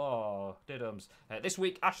 Oh, diddums. This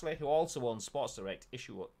week, Ashley, who also owns Sports Direct,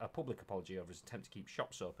 issued a public apology over his attempt to keep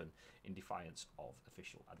shops open in defiance of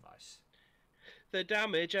official advice. The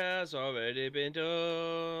damage has already been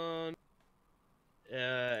done.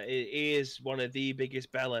 It is one of the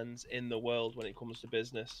biggest bellends in the world when it comes to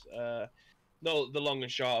business. No, the long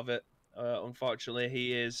and short of it, unfortunately,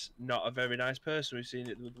 he is not a very nice person. We've seen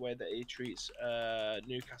it with the way that he treats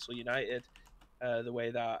Newcastle United. The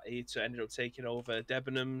way that he ended up taking over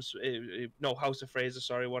Debenhams, House of Fraser,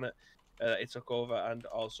 sorry, won it. He took over, and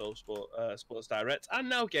also Sports Direct, and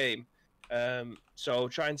now Game. So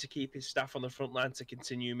trying to keep his staff on the front line to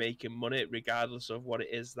continue making money, regardless of what it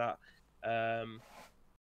is that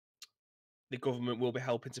the government will be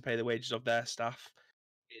helping to pay the wages of their staff.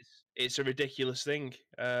 It's a ridiculous thing,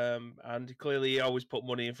 and clearly he always put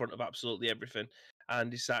money in front of absolutely everything.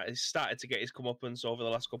 And he started to get his comeuppance over the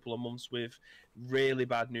last couple of months with really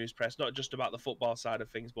bad news press, not just about the football side of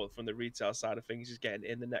things, but from the retail side of things. He's getting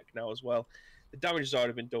in the neck now as well. The damage has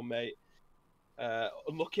already been done, mate.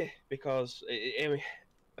 Unlucky, because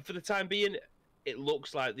for the time being, it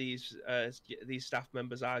looks like these staff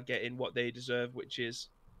members are getting what they deserve, which is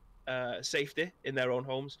safety in their own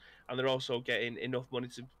homes, and they're also getting enough money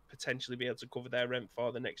to potentially be able to cover their rent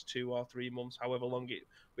for the next 2 or 3 months, however long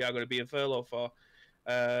we are going to be in furlough for.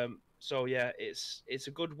 So yeah, it's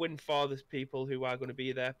a good win for the people who are going to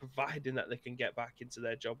be there, providing that they can get back into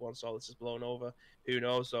their job once all this is blown over. Who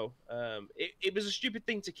knows though? It was a stupid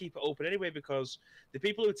thing to keep it open anyway, because the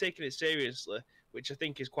people who are taking it seriously, which I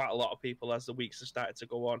think is quite a lot of people as the weeks have started to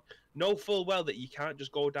go on, know full well that you can't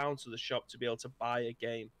just go down to the shop to be able to buy a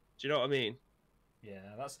game. Do you know what I mean?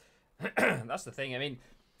 Yeah, that's that's the thing. I mean,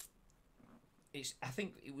 I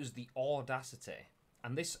think it was the audacity,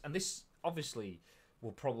 and this obviously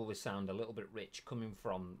will probably sound a little bit rich coming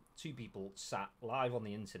from two people sat live on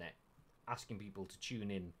the internet asking people to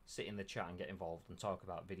tune in, sit in the chat and get involved and talk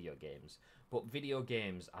about video games. But video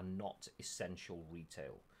games are not essential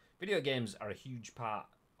retail. Video games are a huge part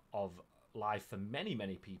of life for many,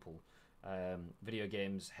 many people. Video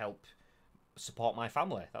games help support my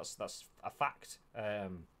family. That's a fact.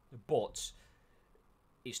 But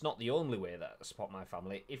it's not the only way that I support my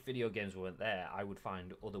family. If video games weren't there, I would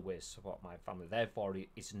find other ways to support my family. Therefore,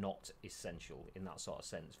 it's not essential in that sort of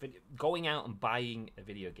sense. Going out and buying a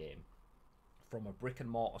video game from a brick and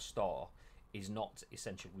mortar store is not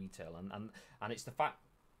essential retail. And it's the fact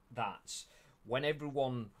that when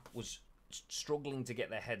everyone was struggling to get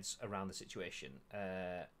their heads around the situation,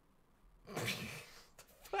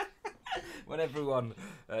 when everyone,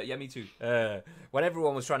 yeah, me too. When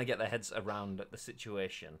everyone was trying to get their heads around the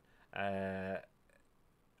situation at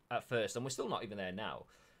first, and we're still not even there now,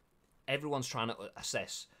 everyone's trying to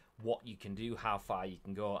assess what you can do, how far you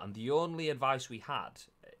can go, and the only advice we had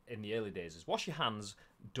in the early days is wash your hands,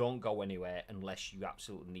 don't go anywhere unless you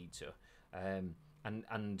absolutely need to.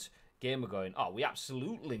 And Game were going, oh, we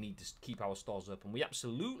absolutely need to keep our stores open. We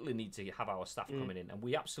absolutely need to have our staff coming in. And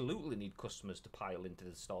we absolutely need customers to pile into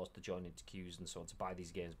the stores, to join into queues and so on, to buy these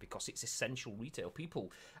games, because it's essential retail.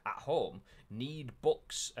 People at home need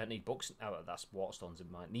books. That's Waterstones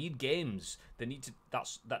in mind. Need games. They need to.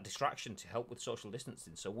 That's that distraction to help with social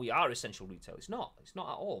distancing. So we are essential retail. It's not. It's not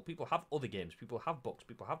at all. People have other games. People have books.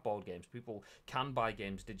 People have board games. People can buy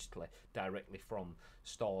games digitally directly from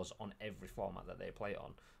stores on every format that they play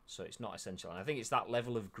on. So it's not essential. And I think it's that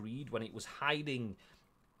level of greed when it was hiding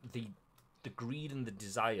the greed and the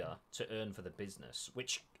desire to earn for the business,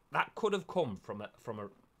 which that could have come from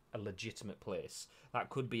a legitimate place. That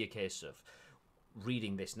could be a case of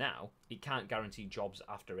reading this now, it can't guarantee jobs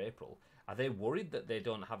after April. Are they worried that they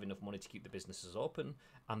don't have enough money to keep the businesses open?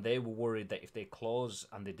 And they were worried that if they close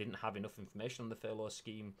and they didn't have enough information on the furlough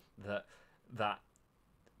scheme, that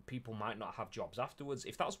people might not have jobs afterwards.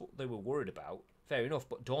 If that's what they were worried about, fair enough,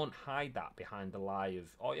 but don't hide that behind the lie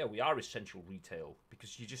of, oh yeah, we are essential retail,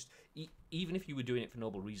 because you just, even if you were doing it for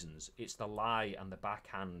noble reasons, it's the lie and the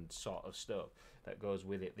backhand sort of stuff that goes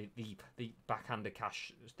with it, the backhanded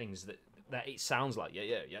cash things that it sounds like,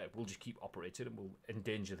 yeah, we'll just keep operating and we'll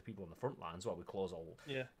endanger the people on the front lines while we close all,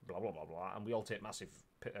 blah, blah, blah, blah, and we all take massive,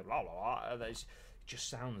 blah, blah, blah, and it just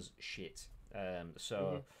sounds shit.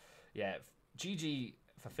 Yeah, GG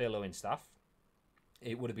for furloughing staff.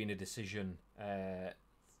 It would have been a decision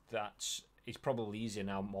that is probably easier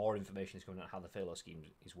now. More information is coming out how the furlough scheme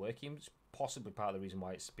is working. It's possibly part of the reason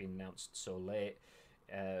why it's been announced so late.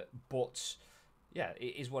 But yeah,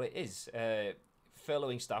 it is what it is.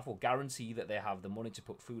 Furloughing staff will guarantee that they have the money to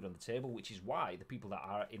put food on the table, which is why the people that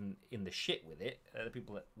are in the shit with it, the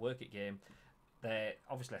people that work at Game, they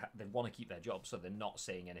obviously they want to keep their jobs, so they're not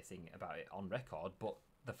saying anything about it on record. But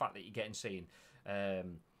the fact that you're getting seen.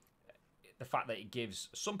 The fact that it gives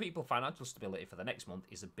some people financial stability for the next month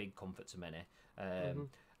is a big comfort to many.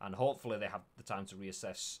 And hopefully they have the time to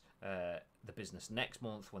reassess the business next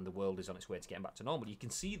month when the world is on its way to getting back to normal. You can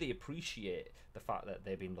see they appreciate the fact that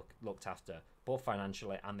they've been looked after, both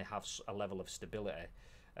financially and they have a level of stability.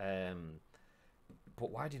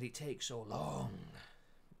 But why did it take so long?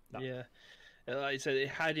 Yeah. Like I said,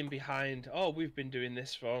 hiding behind, oh, we've been doing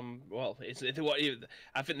this from, well, I think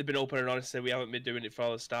they've been open and honest, we haven't been doing it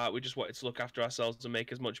from the start. We just wanted to look after ourselves and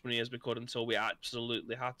make as much money as we could until we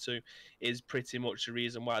absolutely had to, is pretty much the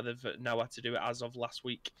reason why they've now had to do it as of last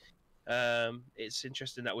week. It's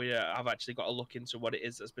interesting that we have actually got to look into what it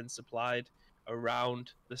is that's been supplied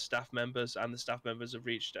around the staff members, and the staff members have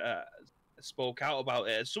spoke out about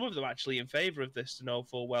it. Some of them actually in favour of this, to know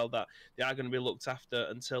full well that they are going to be looked after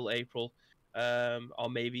until April. Or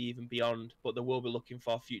maybe even beyond, but they will be looking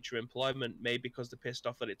for future employment, maybe because they're pissed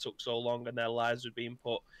off that it took so long and their lives were being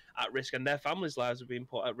put at risk and their families' lives were being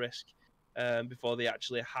put at risk before they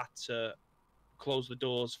actually had to close the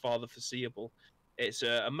doors for the foreseeable. It's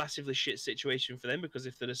a massively shit situation for them, because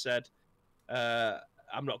if they'd have said,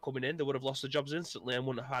 I'm not coming in, they would have lost the jobs instantly and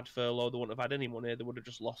wouldn't have had furlough, they wouldn't have had any money, they would have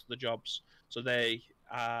just lost the jobs. So they,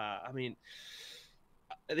 I mean,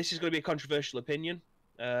 this is going to be a controversial opinion.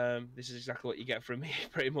 This is exactly what you get from me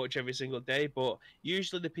pretty much every single day, but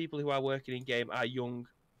usually the people who are working in Game are young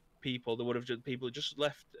people. They would have just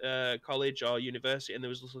left college or university and they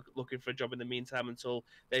was looking for a job in the meantime until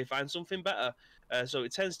they find something better. So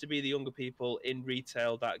it tends to be the younger people in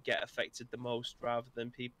retail that get affected the most, rather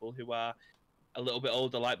than people who are a little bit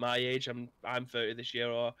older, like my age. I'm 30 this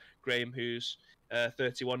year, or Graham, who's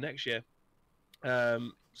 31 next year.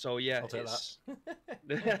 So yeah, I'll take it's.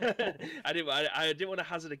 I didn't want to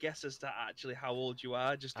hazard a guess as to actually how old you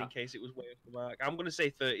are, just in that. case it was way off the mark. I'm gonna say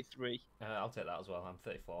 33. I'll take that as well. I'm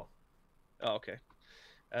 34. Oh, okay.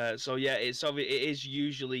 So yeah, it is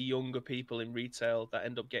usually younger people in retail that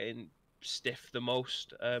end up getting stiff the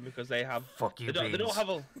most because Fuck you, they don't beans. have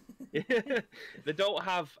a they don't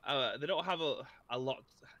have a lot.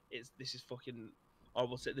 This is fucking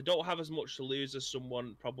horrible. They don't have as much to lose as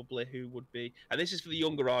someone probably who would be, and this is for the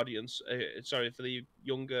younger audience. Sorry, for the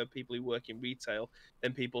younger people who work in retail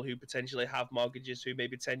than people who potentially have mortgages who may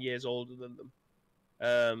be 10 years older than them.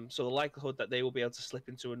 So the likelihood that they will be able to slip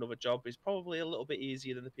into another job is probably a little bit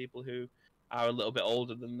easier than the people who are a little bit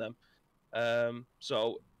older than them.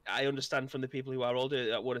 So I understand from the people who are older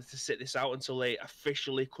that wanted to sit this out until they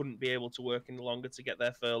officially couldn't be able to work any longer to get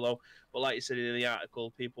their furlough. But like you said in the article,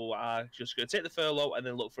 people are just going to take the furlough and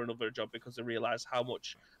then look for another job because they realise how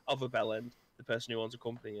much of a bell end the person who owns a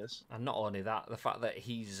company is. And not only that, the fact that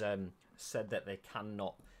he's said that they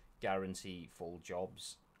cannot guarantee full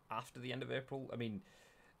jobs after the end of April. I mean,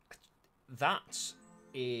 that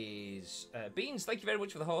is Beans. Thank you very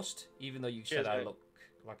much for the host. Even though you Cheers, said I mate. look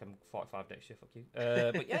like I'm 45 next year. Fuck you.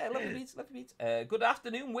 But yeah, love you, Beans. Love you, Beans. Good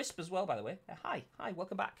afternoon, Wisp as well. By the way, hi,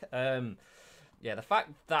 welcome back. Yeah, the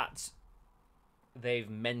fact that they've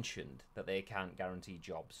mentioned that they can't guarantee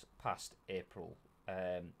jobs past April,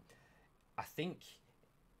 I think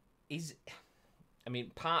is. I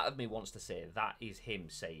mean, part of me wants to say that is him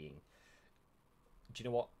saying, "Do you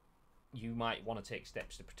know what? You might want to take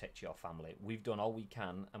steps to protect your family. We've done all we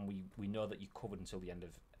can, and we know that you're covered until the end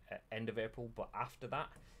of April. But after that,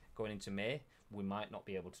 going into May, we might not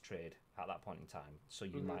be able to trade at that point in time. So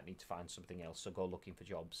you might need to find something else. So go looking for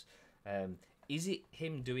jobs." Is it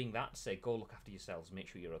him doing that? Say, go look after yourselves, make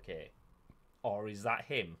sure you're okay, or is that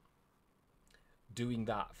him doing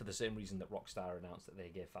that for the same reason that Rockstar announced that they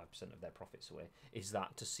gave 5% of their profits away? Is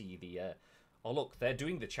that to see the oh look, they're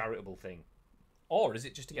doing the charitable thing? Or is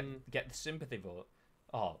it just to get the sympathy vote?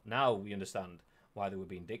 Oh, now we understand why they were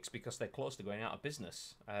being dicks, because they're close to going out of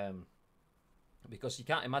business. Because you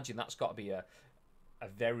can't imagine that's got to be a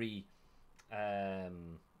very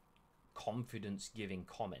confidence-giving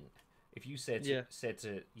comment. If you say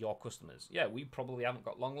to your customers, "Yeah, we probably haven't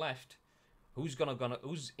got long left," who's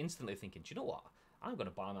instantly thinking, "Do you know what? I'm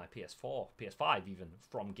gonna buy my PS4, PS5 even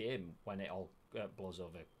from Game when it all blows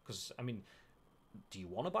over." Because I mean, do you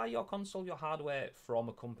want to buy your console, your hardware from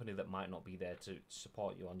a company that might not be there to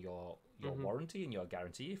support you on your warranty and your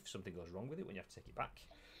guarantee if something goes wrong with it when you have to take it back?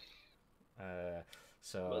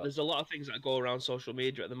 Well, there's a lot of things that go around social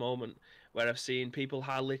media at the moment where I've seen people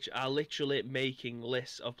are literally making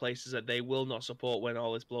lists of places that they will not support when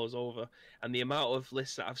all this blows over. And the amount of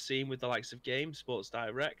lists that I've seen with the likes of Game, Sports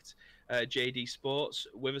Direct, JD Sports,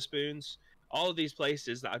 Witherspoons, all of these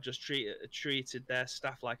places that have just treated their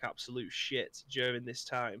staff like absolute shit during this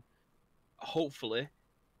time. Hopefully,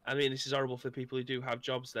 I mean, this is horrible for people who do have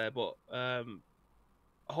jobs there, but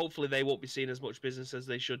hopefully they won't be seen as much business as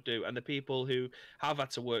they should do, and the people who have had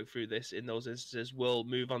to work through this in those instances will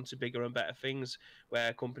move on to bigger and better things,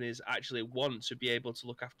 where companies actually want to be able to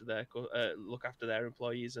look after their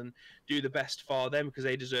employees and do the best for them, because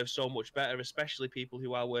they deserve so much better, especially people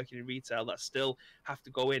who are working in retail that still have to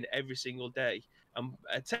go in every single day and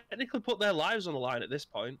technically put their lives on the line at this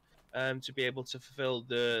point, to be able to fulfill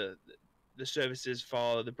the services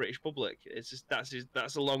for the British public. It's just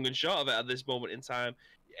that's the long and short of it at this moment in time.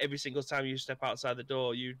 Every single time you step outside the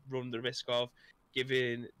door, you run the risk of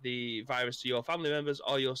giving the virus to your family members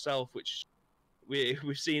or yourself, which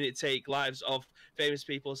we've seen it take lives of famous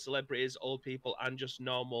people, celebrities, old people, and just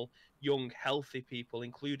normal, young, healthy people,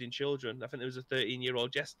 including children. I think there was a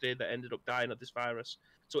 13-year-old yesterday that ended up dying of this virus.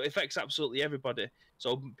 So it affects absolutely everybody.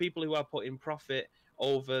 So people who are putting profit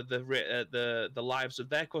over the lives of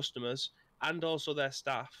their customers and also their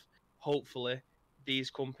staff, hopefully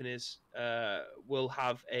these companies will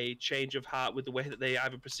have a change of heart with the way that they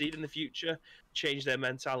either proceed in the future, change their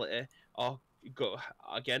mentality, or go,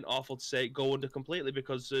 again, awful to say, go under completely,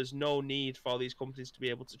 because there's no need for these companies to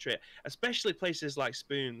be able to trade, especially places like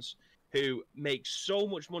Spoons, who make so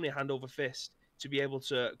much money hand over fist, to be able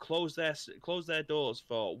to close their doors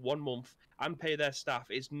for 1 month and pay their staff.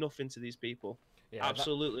 It's nothing to these people. Yeah,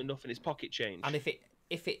 Absolutely nothing. It's pocket change. and if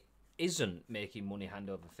it isn't making money hand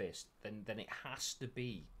over fist, then it has to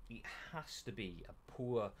be a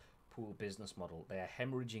poor business model. They are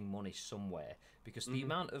hemorrhaging money somewhere, because the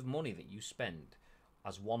amount of money that you spend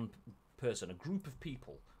as one person, a group of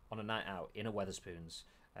people, on a night out in a Wetherspoons,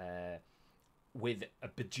 with a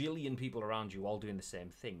bajillion people around you all doing the same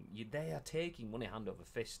thing, they are taking money hand over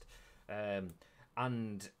fist,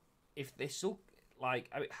 and if they still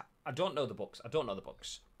like I don't know the books. I don't know the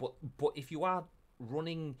books. But if you are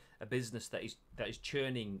running a business that is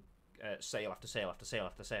churning sale after sale after sale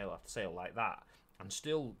after sale after sale like that, and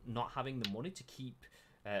still not having the money to keep,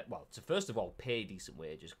 well, to first of all pay decent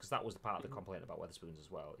wages, because that was the part of the complaint about Wetherspoons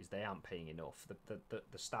as well, is they aren't paying enough.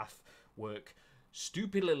 The staff work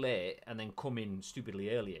stupidly late and then come in stupidly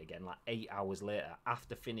early again, like 8 hours later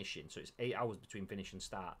after finishing. So it's 8 hours between finish and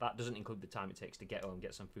start. That doesn't include the time it takes to get home,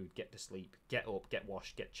 get some food, get to sleep, get up, get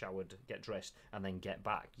washed, get showered, get dressed, and then get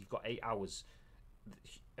back. You've got 8 hours.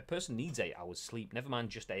 A person needs 8 hours sleep, never mind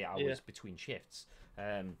just 8 hours between shifts.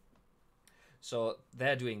 So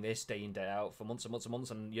they're doing this day in, day out for months and months and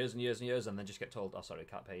months and years and years and years, and then just get told, oh, sorry,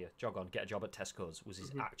 can't pay you. Jog on, get a job at Tesco's, was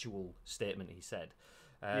his actual statement he said.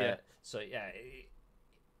 So yeah,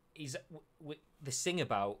 he's this thing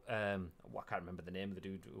about I can't remember the name of the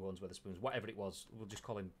dude who owns Wetherspoons. Whatever it was, we'll just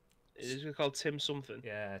call him. Is it called Tim something?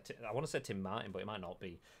 Yeah, I want to say Tim Martin, but it might not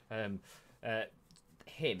be.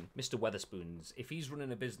 Him, Mr. Wetherspoons, if he's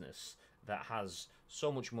running a business that has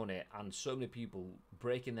so much money and so many people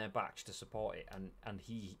breaking their backs to support it, and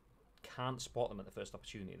he can't support them at the first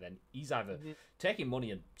opportunity, then he's either taking money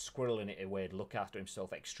and squirreling it away to look after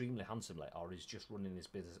himself extremely handsomely, or he's just running his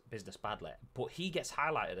business badly. But he gets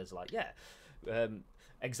highlighted as like,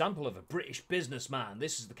 example of a British businessman.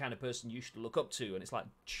 This is the kind of person you should look up to. And it's like,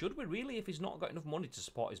 should we really? If he's not got enough money to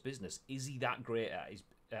support his business, is he that great at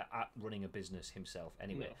running a business himself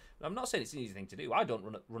anyway? No. I'm not saying it's an easy thing to do. I don't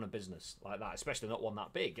run a business like that, especially not one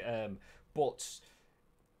that big. But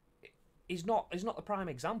he's not the prime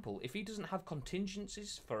example. If he doesn't have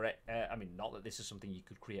contingencies for it, I mean, not that this is something you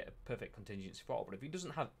could create a perfect contingency for, but if he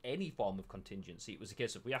doesn't have any form of contingency, it was a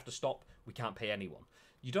case of we have to stop, we can't pay anyone.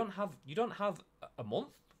 You don't have a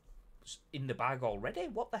month in the bag already.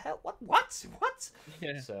 What the hell? What?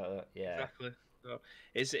 Yeah. So yeah, exactly. So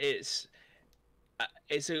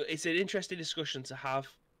it's an interesting discussion to have,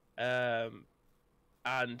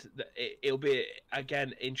 and it'll be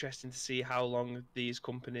again interesting to see how long these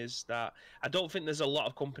companies that I don't think there's a lot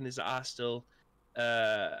of companies that are still.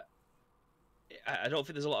 I don't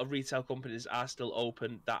think there's a lot of retail companies that are still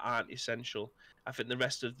open that aren't essential. I think the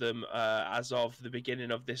rest of them, as of the beginning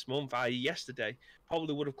of this month, i.e. yesterday,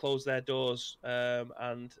 probably would have closed their doors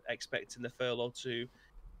and expecting the furlough to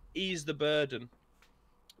ease the burden.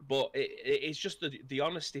 But it's just the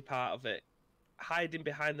honesty part of it. Hiding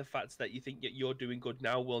behind the fact that you think that you're doing good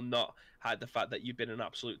now will not hide the fact that you've been an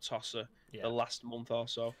absolute tosser the last month or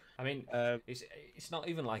so. I mean, it's not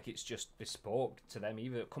even like it's just bespoke to them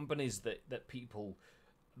either. Companies that people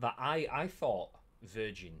that I thought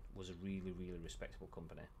Virgin was a really, really respectable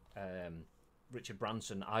company. Richard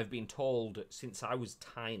Branson, I've been told since I was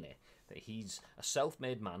tiny that he's a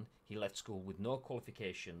self-made man. He left school with no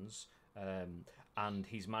qualifications. And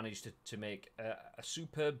he's managed to make a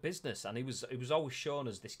superb business, and he was always shown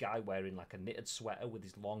as this guy wearing like a knitted sweater with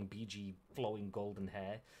his long BG flowing golden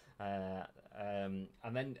hair, and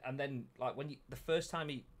then like when the first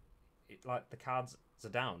time like the cards are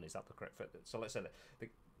down, is that the correct? So let's say that the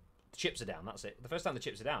chips are down. That's it. The first time the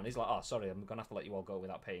chips are down, he's like, oh sorry, I'm gonna have to let you all go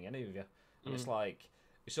without paying any of you. And it's like,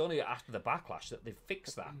 it's only after the backlash that they've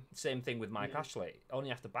fixed that. Same thing with Mike Ashley.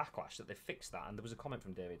 Only after backlash that they fixed that. And there was a comment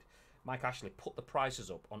from David. Mike Ashley put the prices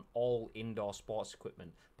up on all indoor sports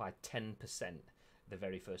equipment by 10% the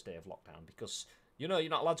very first day of lockdown, because you're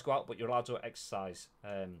not allowed to go out, but you're allowed to exercise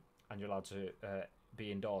and you're allowed to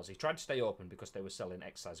be indoors. He tried to stay open because they were selling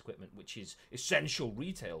exercise equipment, which is essential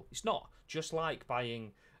retail. It's not. Just like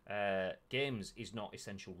buying games is not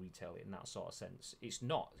essential retail in that sort of sense. It's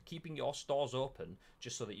not. Keeping your stores open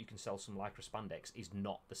just so that you can sell some lycra spandex is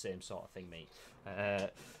not the same sort of thing, mate.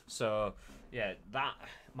 So yeah, that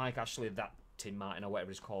Mike Ashley, that Tim Martin or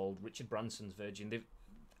whatever it's called, Richard Branson's Virgin,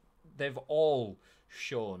 they've all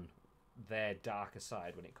shown their darker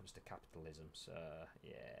side when it comes to capitalism. So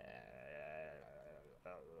yeah.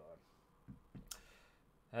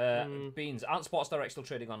 Beans, aren't Sports Direct still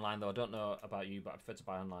trading online though? I don't know about you, but I prefer to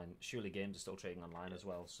buy online. Surely Games are still trading online as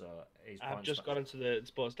well. So I've just gone into the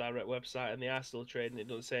Sports Direct website and they are still trading. It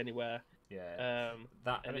doesn't say anywhere. Yeah.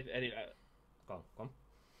 Go on.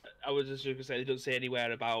 I was just going to say it doesn't say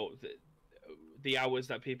anywhere about the hours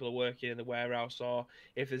that people are working in the warehouse, or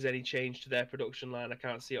if there's any change to their production line. I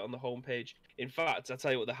can't see it on the homepage. In fact, I'll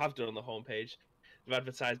tell you what they have done on the homepage. They've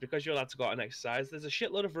advertised, because you're allowed to go out and exercise, there's a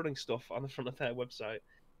shitload of running stuff on the front of their website.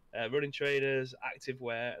 Running trainers, active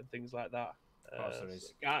wear, and things like that.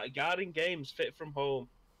 Guarding games, fit from home.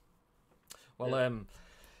 Well,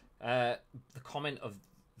 the comment of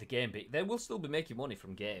the Game, they will still be making money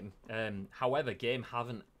from Game. However, Game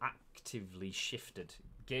haven't actively shifted.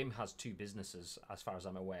 Game has two businesses, as far as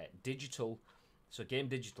I'm aware. Digital So Game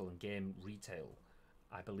Digital and Game Retail,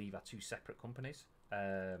 I believe, are two separate companies.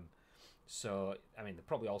 So, I mean, they're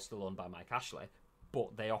probably all still owned by Mike Ashley,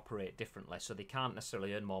 but they operate differently. So they can't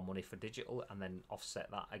necessarily earn more money for digital and then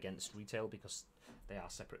offset that against retail because they are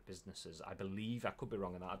separate businesses. I believe, I could be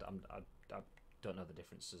wrong on that. I don't know the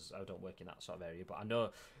differences. I don't work in that sort of area. But I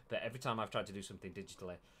know that every time I've tried to do something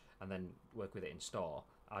digitally and then work with it in store,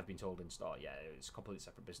 I've been told in store, yeah, it's a completely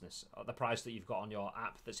separate business. The price that you've got on your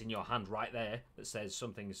app that's in your hand right there that says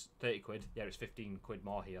something's 30 quid, yeah, it's 15 quid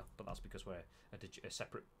more here, but that's because we're a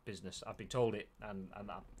separate business. I've been told it, and I've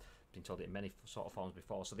been told it in many sort of forms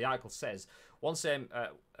before. So the article says, one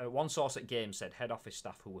source at Games said head office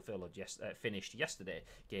staff who were furloughed finished yesterday.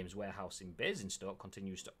 Games warehouse in Basingstoke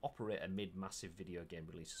continues to operate amid massive video game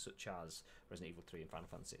releases such as Resident Evil 3 and Final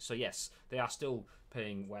Fantasy. So yes, they are still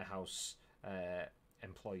paying warehouse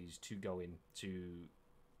employees to go in to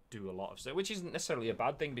do a lot of stuff, which isn't necessarily a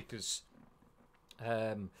bad thing because,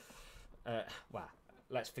 well,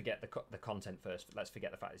 let's forget the content first. Let's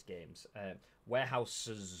forget the fact it's games.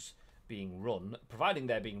 Warehouses being run, providing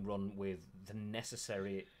they're being run with the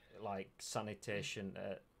necessary like sanitation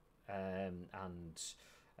and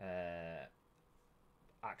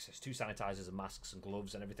access to sanitizers and masks and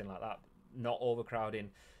gloves and everything like that, not overcrowding.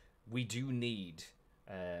 We do need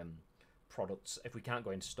products. If we can't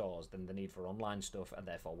go into stores, then the need for online stuff and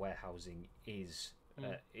therefore warehousing is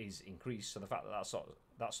increased. So the fact that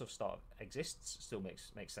that stuff sort of exists still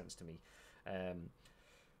makes sense to me.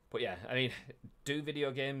 But yeah, I mean, do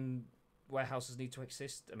video game warehouses need to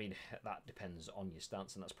exist? I mean, that depends on your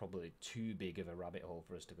stance, and that's probably too big of a rabbit hole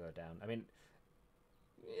for us to go down. I mean,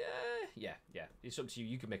 yeah. It's up to you.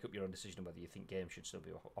 You can make up your own decision on whether you think games should still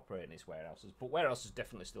be operating its warehouses. But warehouses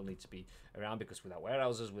definitely still need to be around because without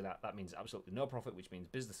warehouses, that means absolutely no profit, which means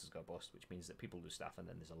businesses go bust, which means that people lose staff, and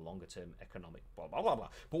then there's a longer term economic blah blah blah blah.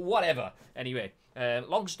 But whatever. Anyway,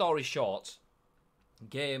 long story short,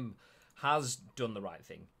 Game has done the right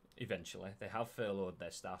thing. Eventually, they have furloughed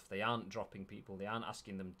their staff. They aren't dropping people. They aren't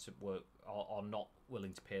asking them to work or not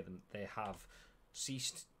willing to pay them. They have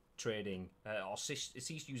ceased trading or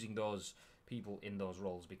ceased using those people in those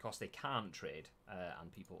roles because they can't trade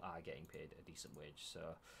and people are getting paid a decent wage. So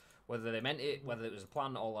whether they meant it, whether it was a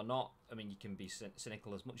plan all or not, I mean, you can be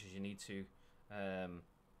cynical as much as you need to.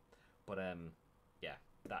 But yeah,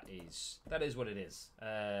 that is what it is.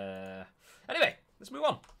 Anyway, let's move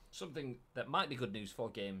on. Something that might be good news for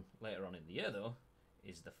Game later on in the year, though,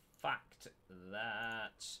 is the fact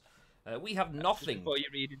that we have nothing. Just before you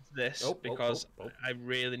read into this, because I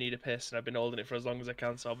really need a piss, and I've been holding it for as long as I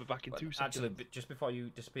can, so I'll be back in 2 seconds. Actually, just before you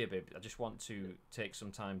disappear, babe, I just want to take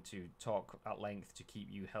some time to talk at length to keep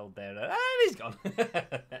you held there. And he's gone.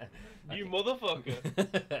 You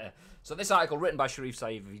motherfucker. So this article, written by Sherif,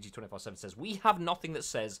 Saed of VG247, says, we have nothing that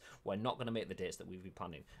says we're not going to make the dates that we've been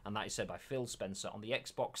planning. And that is said by Phil Spencer on the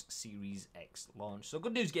Xbox Series X launch. So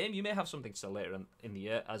good news, Game. You may have something to say later in the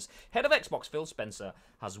year, as head of Xbox, Phil Spencer,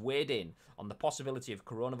 has weighed in on the possibility of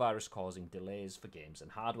coronavirus causing delays for games and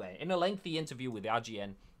hardware. In a lengthy interview with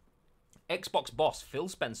RGN, Xbox boss Phil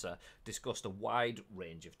Spencer discussed a wide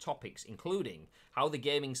range of topics, including how the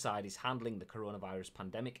gaming side is handling the coronavirus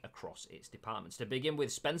pandemic across its departments. To begin with,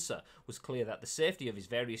 Spencer was clear that the safety of his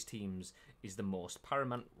various teams is the most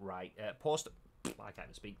paramount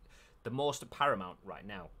the most paramount right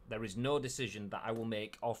now. There is no decision that I will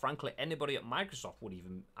make, or frankly anybody at Microsoft would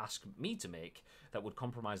even ask me to make, that would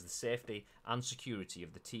compromise the safety and security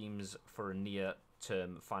of the teams for a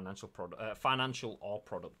near-term financial or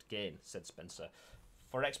product gain, said Spencer.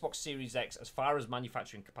 For Xbox Series X, as far as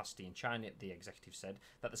manufacturing capacity in China, the executive said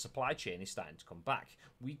that the supply chain is starting to come back.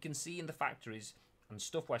 We can see in the factories and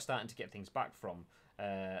stuff we're starting to get things back from.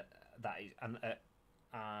 Okay, I'm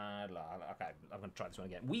going to try this one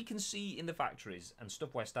again. We can see in the factories and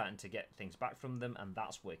stuff we're starting to get things back from them, and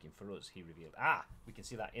that's working for us, he revealed. We can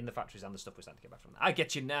see that in the factories and the stuff we're starting to get back from them. I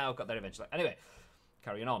get you now, got there eventually. Anyway,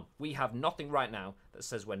 carrying on. We have nothing right now that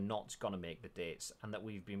says we're not going to make the dates and that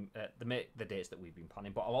we've been the dates that we've been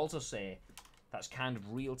planning. But I'll also say that's kind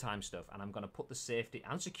of real-time stuff, and I'm going to put the safety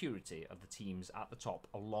and security of the teams at the top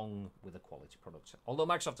along with a quality product. Although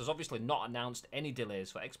Microsoft has obviously not announced any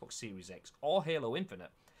delays for Xbox Series X or Halo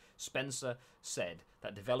Infinite, Spencer said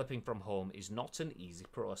that developing from home is not an easy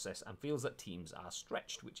process and feels that teams are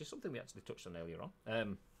stretched, which is something we actually touched on earlier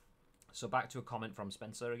on. So back to a comment from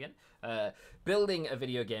Spencer again. Building a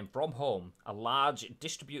video game from home, a large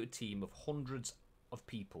distributed team of hundreds of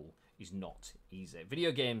people is not easy.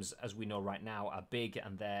 Video games, as we know right now, are big,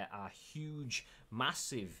 and there are huge,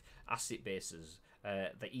 massive asset bases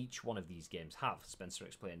that each one of these games have. Spencer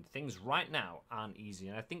explained, things right now aren't easy,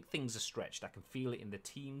 and I think things are stretched. I can feel it in the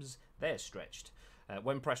teams. They're stretched.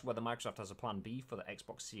 When pressed whether Microsoft has a plan B for the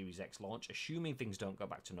Xbox Series X launch, assuming things don't go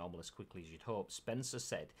back to normal as quickly as you'd hope, Spencer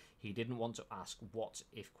said he didn't want to ask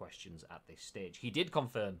what-if questions at this stage. He did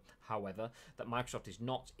confirm, however, that Microsoft is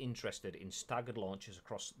not interested in staggered launches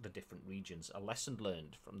across the different regions, a lesson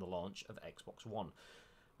learned from the launch of Xbox One.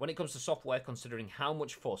 When it comes to software, considering how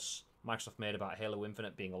much fuss Microsoft made about Halo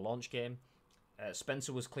Infinite being a launch game,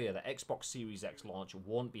 Spencer was clear that Xbox Series X launch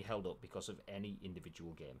won't be held up because of any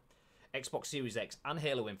individual game. Xbox Series X and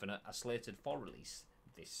Halo Infinite are slated for release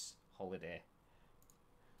this holiday.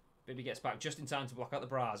 Baby gets back just in time to block out the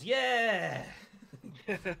bras. Yeah!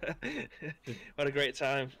 What a great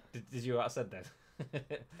time. Did you hear what I said then?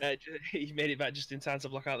 He made it back just in time to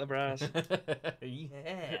block out the bras.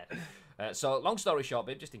 Yeah. So, long story short,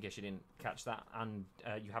 babe, just in case you didn't catch that and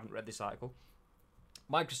you haven't read this article,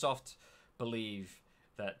 Microsoft believe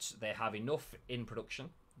that they have enough in production.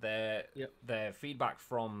 Their feedback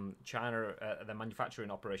from China, their manufacturing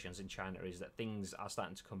operations in China, is that things are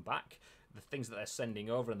starting to come back. The things that they're sending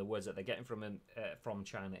over and the words that they're getting from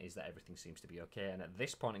China is that everything seems to be okay. And at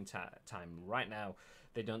this point in time, right now,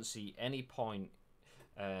 they don't see any point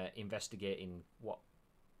investigating what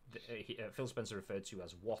Phil Spencer referred to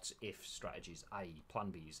as what-if strategies, i.e. plan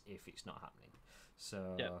Bs, if it's not happening.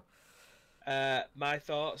 So, my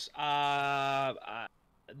thoughts are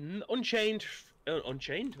unchanged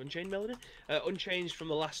melody, unchanged from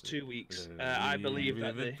the last 2 weeks. I believe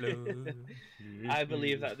that I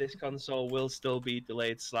believe that this console will still be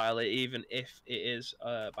delayed slightly, even if it is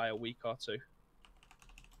by a week or two.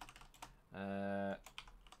 I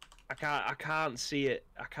can't see it.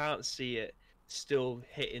 I can't see it still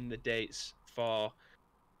hitting the dates for.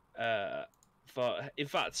 In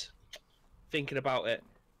fact, thinking about it,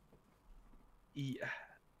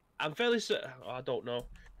 I'm fairly certain. Oh, I don't know.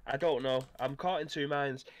 I'm caught in two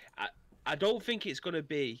minds. I don't think it's going to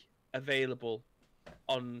be available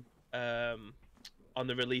on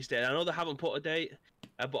the release date. I know they haven't put a date,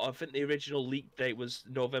 but I think the original leak date was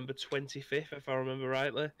November 25th, if I remember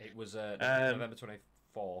rightly. It was November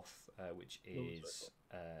 24th, which is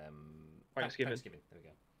Thanksgiving. There we go.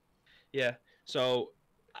 Yeah. So,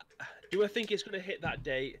 do I think it's going to hit that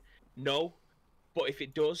date? No. But if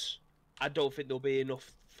it does, I don't think there'll be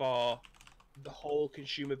enough for the whole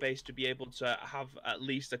consumer base to be able to have at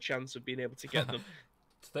least a chance of being able to get them.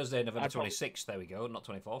 It's Thursday, November 26th. There we go, not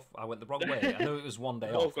 24th. I went the wrong way. I know it was one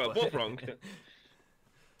day off. Both wrong.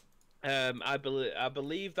 I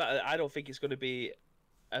believe that I don't think it's going to be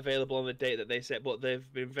available on the date that they set, but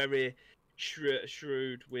they've been very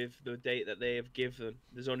shrewd with the date that they have given.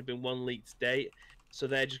 There's only been one leaked date, so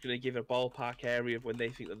they're just going to give a ballpark area of when they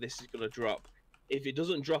think that this is going to drop. If it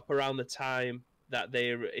doesn't drop around the time that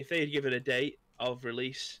if they had given a date of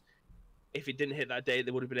release, if it didn't hit that date,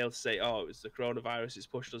 they would have been able to say, oh, it was the coronavirus, it's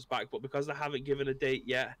pushed us back. But because they haven't given a date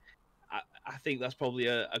yet, I think that's probably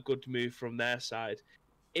a good move from their side.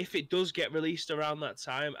 If it does get released around that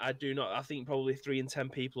time, I think probably 3 in 10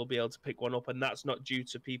 people will be able to pick one up, and that's not due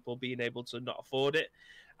to people being able to not afford it.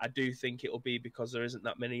 I do think it'll be because there isn't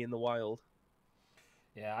that many in the wild.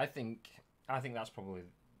 Yeah, I think that's probably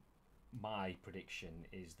my prediction,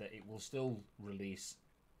 is that it will still release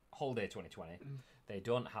holiday 2020. They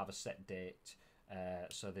don't have a set date,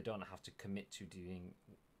 so they don't have to commit to doing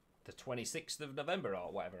the 26th of November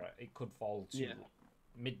or whatever. It could fall to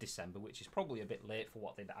mid-December, which is probably a bit late for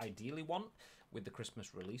what they'd ideally want with the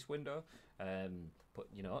Christmas release window. But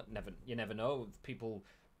you never know. People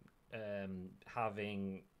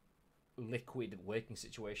having liquid working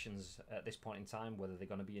situations at this point in time, whether they're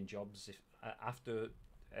going to be in jobs after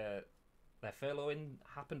their furloughing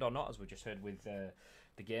happened or not, as we just heard with the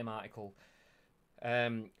game article.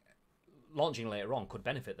 Launching later on could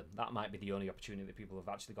benefit them. That might be the only opportunity that people have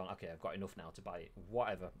actually gone, okay, I've got enough now to buy it,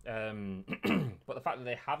 whatever. But the fact that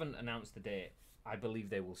they haven't announced the date, I believe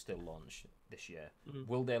they will still launch this year.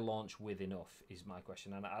 Will they launch with enough is my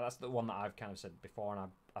question, and that's the one that I've kind of said before, and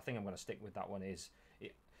I think I'm going to stick with that one.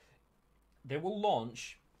 They will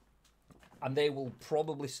launch, and they will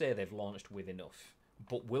probably say they've launched with enough.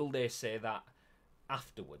 But will they say that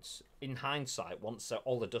afterwards? In hindsight, once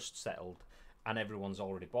all the dust settled and everyone's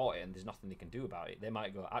already bought it and there's nothing they can do about it, they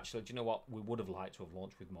might go, actually, do you know what? We would have liked to have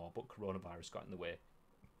launched with more, but coronavirus got in the way.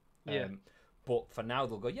 Yeah. But for now,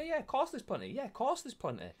 they'll go, yeah, of course there's plenty. Yeah, of course there's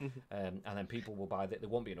plenty. And then people will buy that. There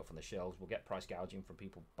won't be enough on the shelves. We'll get price gouging from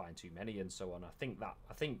people buying too many and so on. I think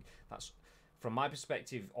that's, from my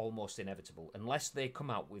perspective, almost inevitable. Unless they come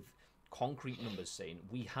out with concrete numbers saying,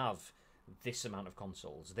 we have this amount of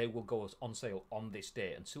consoles, they will go on sale on this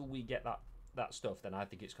day. Until we get that that stuff, then I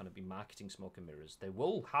think it's going to be marketing smoke and mirrors. They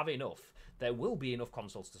will have enough. There will be enough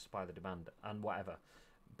consoles to supply the demand and whatever.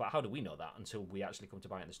 But how do we know that until we actually come to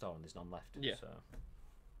buy it in the store and there's none left? Yeah. So.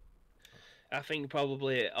 I think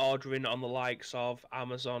probably ordering on the likes of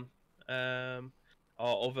Amazon or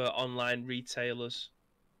other online retailers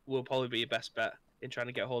will probably be your best bet in trying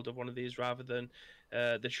to get hold of one of these rather than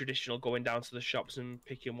the traditional going down to the shops and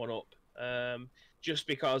picking one up. Just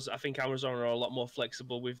because I think Amazon are a lot more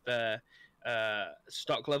flexible with their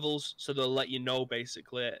stock levels, so they'll let you know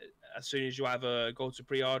basically as soon as you either go to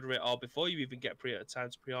pre-order it or before you even get time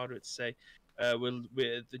to pre-order it to say,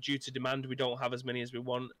 due to demand, we don't have as many as we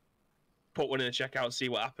want. Put one in the checkout, see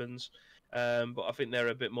what happens. But I think they're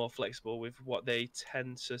a bit more flexible with what they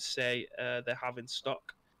tend to say they have in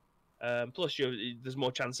stock. Plus, there's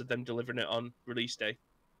more chance of them delivering it on release day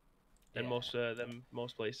than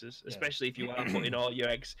most places, especially if you are putting all your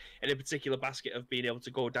eggs in a particular basket of being able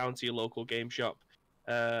to go down to your local game shop.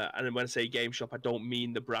 And when I say game shop, I don't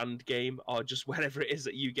mean the brand game or just wherever it is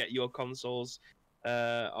that you get your consoles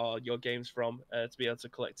or your games from to be able to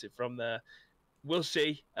collect it from there. We'll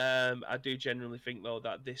see. I do genuinely think though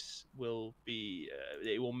that this will be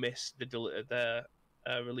it will miss the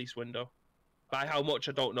release window. By how much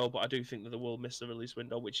I don't know, but I do think that they will miss the release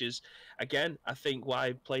window, which is again I think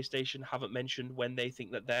why PlayStation haven't mentioned when they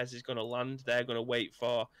think that theirs is going to land. They're going to wait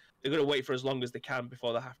for as long as they can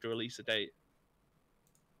before they have to release a date.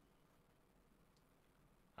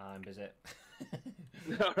 I'm busy.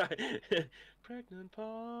 All right. Pregnant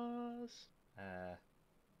pause.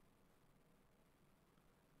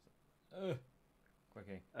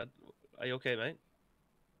 Quickie. Are you okay, mate?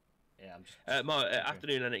 Yeah, I'm just.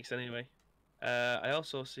 Afternoon, NX, anyway. I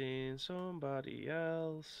also seen somebody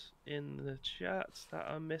else in the chats that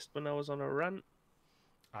I missed when I was on a rant.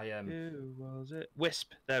 Who was it?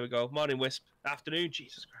 Wisp. There we go. Morning, Wisp. Afternoon.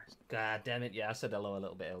 Jesus Christ. God damn it! Yeah, I said hello a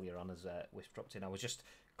little bit earlier on as Wisp dropped in. I was just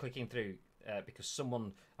clicking through because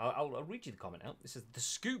someone. I'll read you the comment out. This is the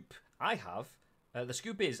scoop I have. The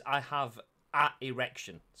scoop is I have at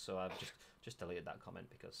erection. So I've just deleted that comment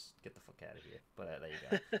because get the fuck out of here. But there you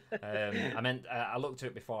go. I looked at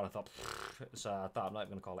it before and I thought, so I thought I'm not even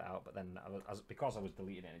going to call it out. But then because I was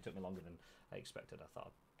deleting it, and it took me longer than I expected. I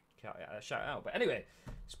thought I'd shout it out. But anyway,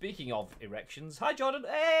 speaking of erections, hi Jordan.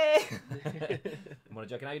 Hey, I'm only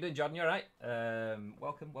joking. How you doing, Jordan? You all right?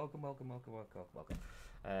 Welcome.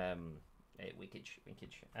 Hey, winkage.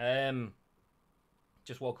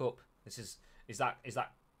 Just woke up. Is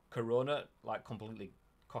that Corona like completely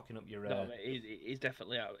cocking up your? No, mate, he's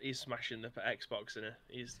definitely out. He's smashing the Xbox in it.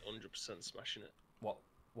 He's 100% smashing it.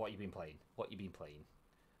 What you been playing?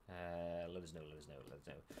 Let us know.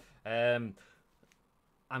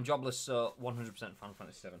 I'm jobless, so 100% Final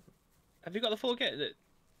Fantasy 7. Have you got the full game?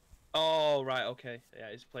 Oh right, okay. Yeah,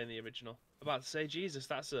 he's playing the original. About to say, Jesus,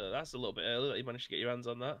 that's a little bit early that you managed to get your hands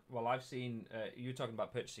on that. Well, I've seen you talking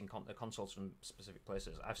about purchasing consoles from specific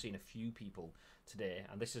places. I've seen a few people today,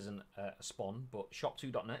 and this isn't a spawn, but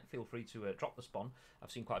shop2.net. Feel free to drop the spawn.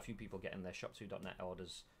 I've seen quite a few people getting their shop2.net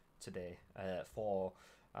orders today.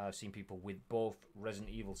 I've seen people with both Resident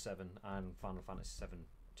Evil 7 and Final Fantasy 7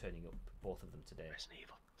 turning up, both of them today. Resident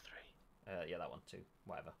Evil 3. Yeah, that one too.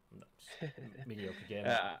 Whatever. Mediocre game.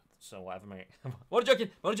 So whatever, mate. What a joking.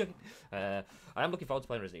 I am looking forward to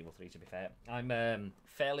playing Resident Evil 3. To be fair, I'm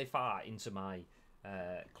fairly far into my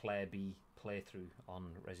Claire B playthrough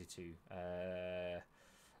on Resi 2.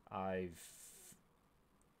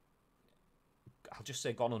 I'll just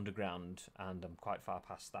say gone underground, and I'm quite far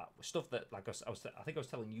past that. Stuff that, like I think I was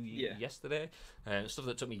telling you yesterday, stuff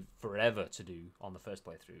that took me forever to do on the first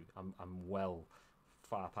playthrough. I'm well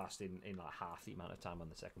far past in like half the amount of time on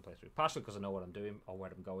the second playthrough. Partially because I know what I'm doing or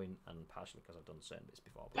where I'm going, and partially because I've done certain bits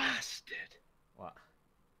before. Bastard! What?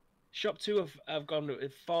 Shop 2 have gone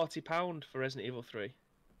with £40 for Resident Evil 3.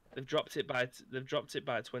 They've dropped it by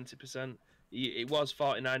 20%. It was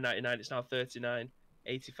 $49.99. It's now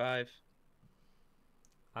 $39.85.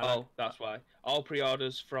 That's why. All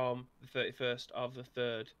pre-orders from the 31st of the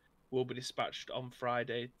 3rd will be dispatched on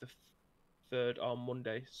Friday the 3rd on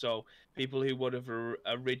Monday. So people who would have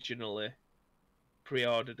originally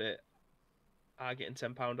pre-ordered it are getting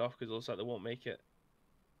 £10 off because it looks like they won't make it.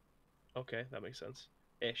 Okay, that makes sense.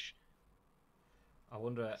 Ish. I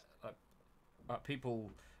wonder,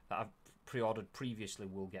 people that I've pre-ordered previously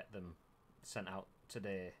will get them sent out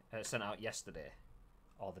yesterday.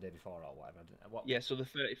 Or the day before, or whatever. Yeah, so the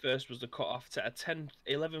 31st was the cut-off to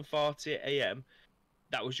 11:40 a.m.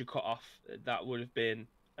 That was your cut-off. That would have been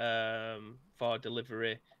for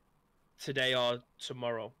delivery today or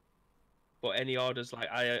tomorrow. But any orders,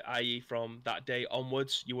 i.e. from that day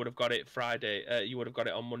onwards, you would have got it Friday. You would have got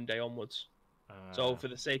it on Monday onwards. So for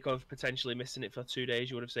the sake of potentially missing it for 2 days,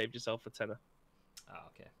 you would have saved yourself a tenner.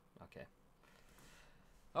 Okay.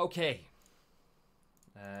 Okay.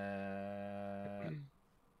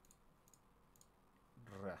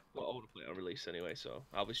 Well, I want to play it on release anyway, so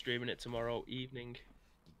I'll be streaming it tomorrow evening.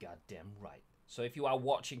 You're goddamn right. So if you are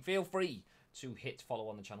watching, feel free to hit follow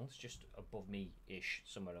on the channel. It's just above me-ish,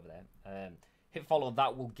 somewhere over there. Hit follow.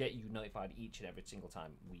 That will get you notified each and every single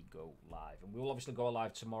time we go live. And we will obviously go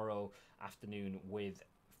live tomorrow afternoon with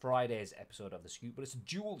Friday's episode of The Scoop. But it's a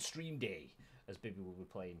dual stream day, as Bibby will be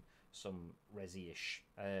playing some Resi-ish.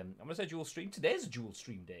 I'm going to say dual stream. Today's a dual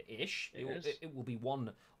stream day-ish. It will be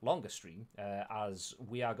one longer stream, as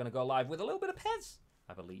we are going to go live with a little bit of Pez,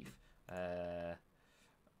 I believe.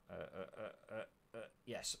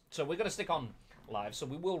 Yes. So we're going to stick on live. So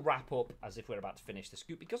we will wrap up as if we're about to finish The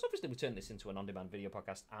Scoop, because obviously we turned this into an on-demand video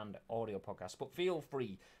podcast and audio podcast. But feel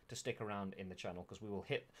free to stick around in the channel, because we will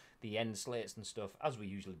hit the end slates and stuff as we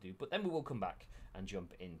usually do. But then we will come back and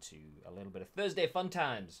jump into a little bit of Thursday fun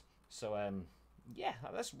times. So, yeah,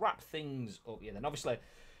 let's wrap things up here then. Obviously,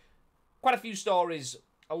 quite a few stories,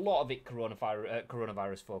 a lot of it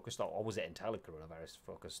coronavirus focused, or was it entirely coronavirus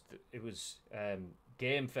focused? It was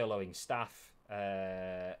game furloughing staff.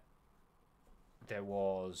 There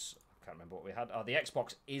was, I can't remember what we had. Oh, the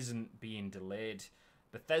Xbox isn't being delayed.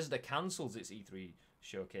 Bethesda cancels its E3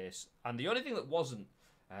 showcase. And the only thing that wasn't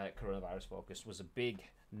coronavirus focused was a big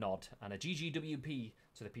nod and a GGWP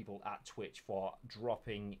to the people at Twitch for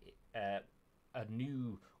dropping a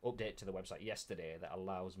new update to the website yesterday that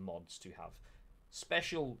allows mods to have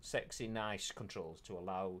special, sexy, nice controls to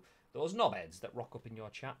allow those knobheads that rock up in your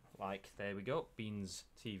chat. Like, there we go, Beans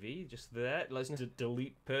TV, just there. Let's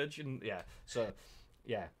delete, purge, and yeah. So,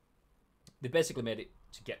 yeah, they basically made it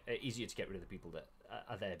to get easier to get rid of the people that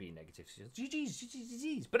are there being negative.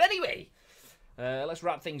 GG's. But anyway, let's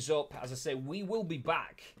wrap things up. As I say, we will be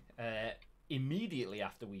back immediately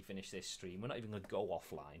after we finish this stream. We're not even going to go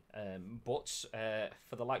offline. But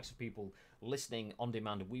for the likes of people listening on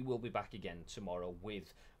demand, we will be back again tomorrow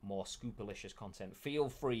with more Scoopalicious content. Feel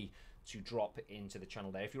free to drop into the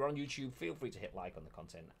channel there. If you're on YouTube, feel free to hit like on the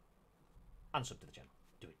content and sub to the channel.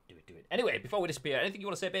 Do it. Anyway, before we disappear, anything you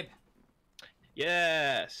want to say, babe?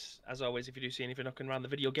 Yes. As always, if you do see anything knocking around the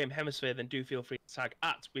video game hemisphere, then do feel free to tag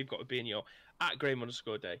at We've Got to Be in Your, at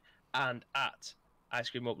Graham_Day, and at Ice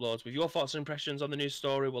Cream Uploads with your thoughts and impressions on the news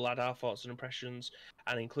story. We'll add our thoughts and impressions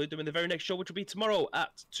and include them in the very next show, which will be tomorrow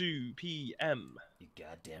at 2 p.m. You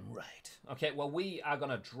goddamn right. Okay, well, we are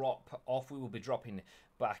going to drop off. We will be dropping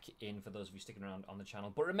back in for those of you sticking around on the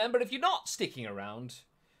channel. But remember, if you're not sticking around,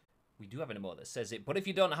 we do have an emote that says it. But if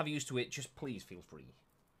you don't have used to it, just please feel free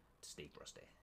to stay frosty.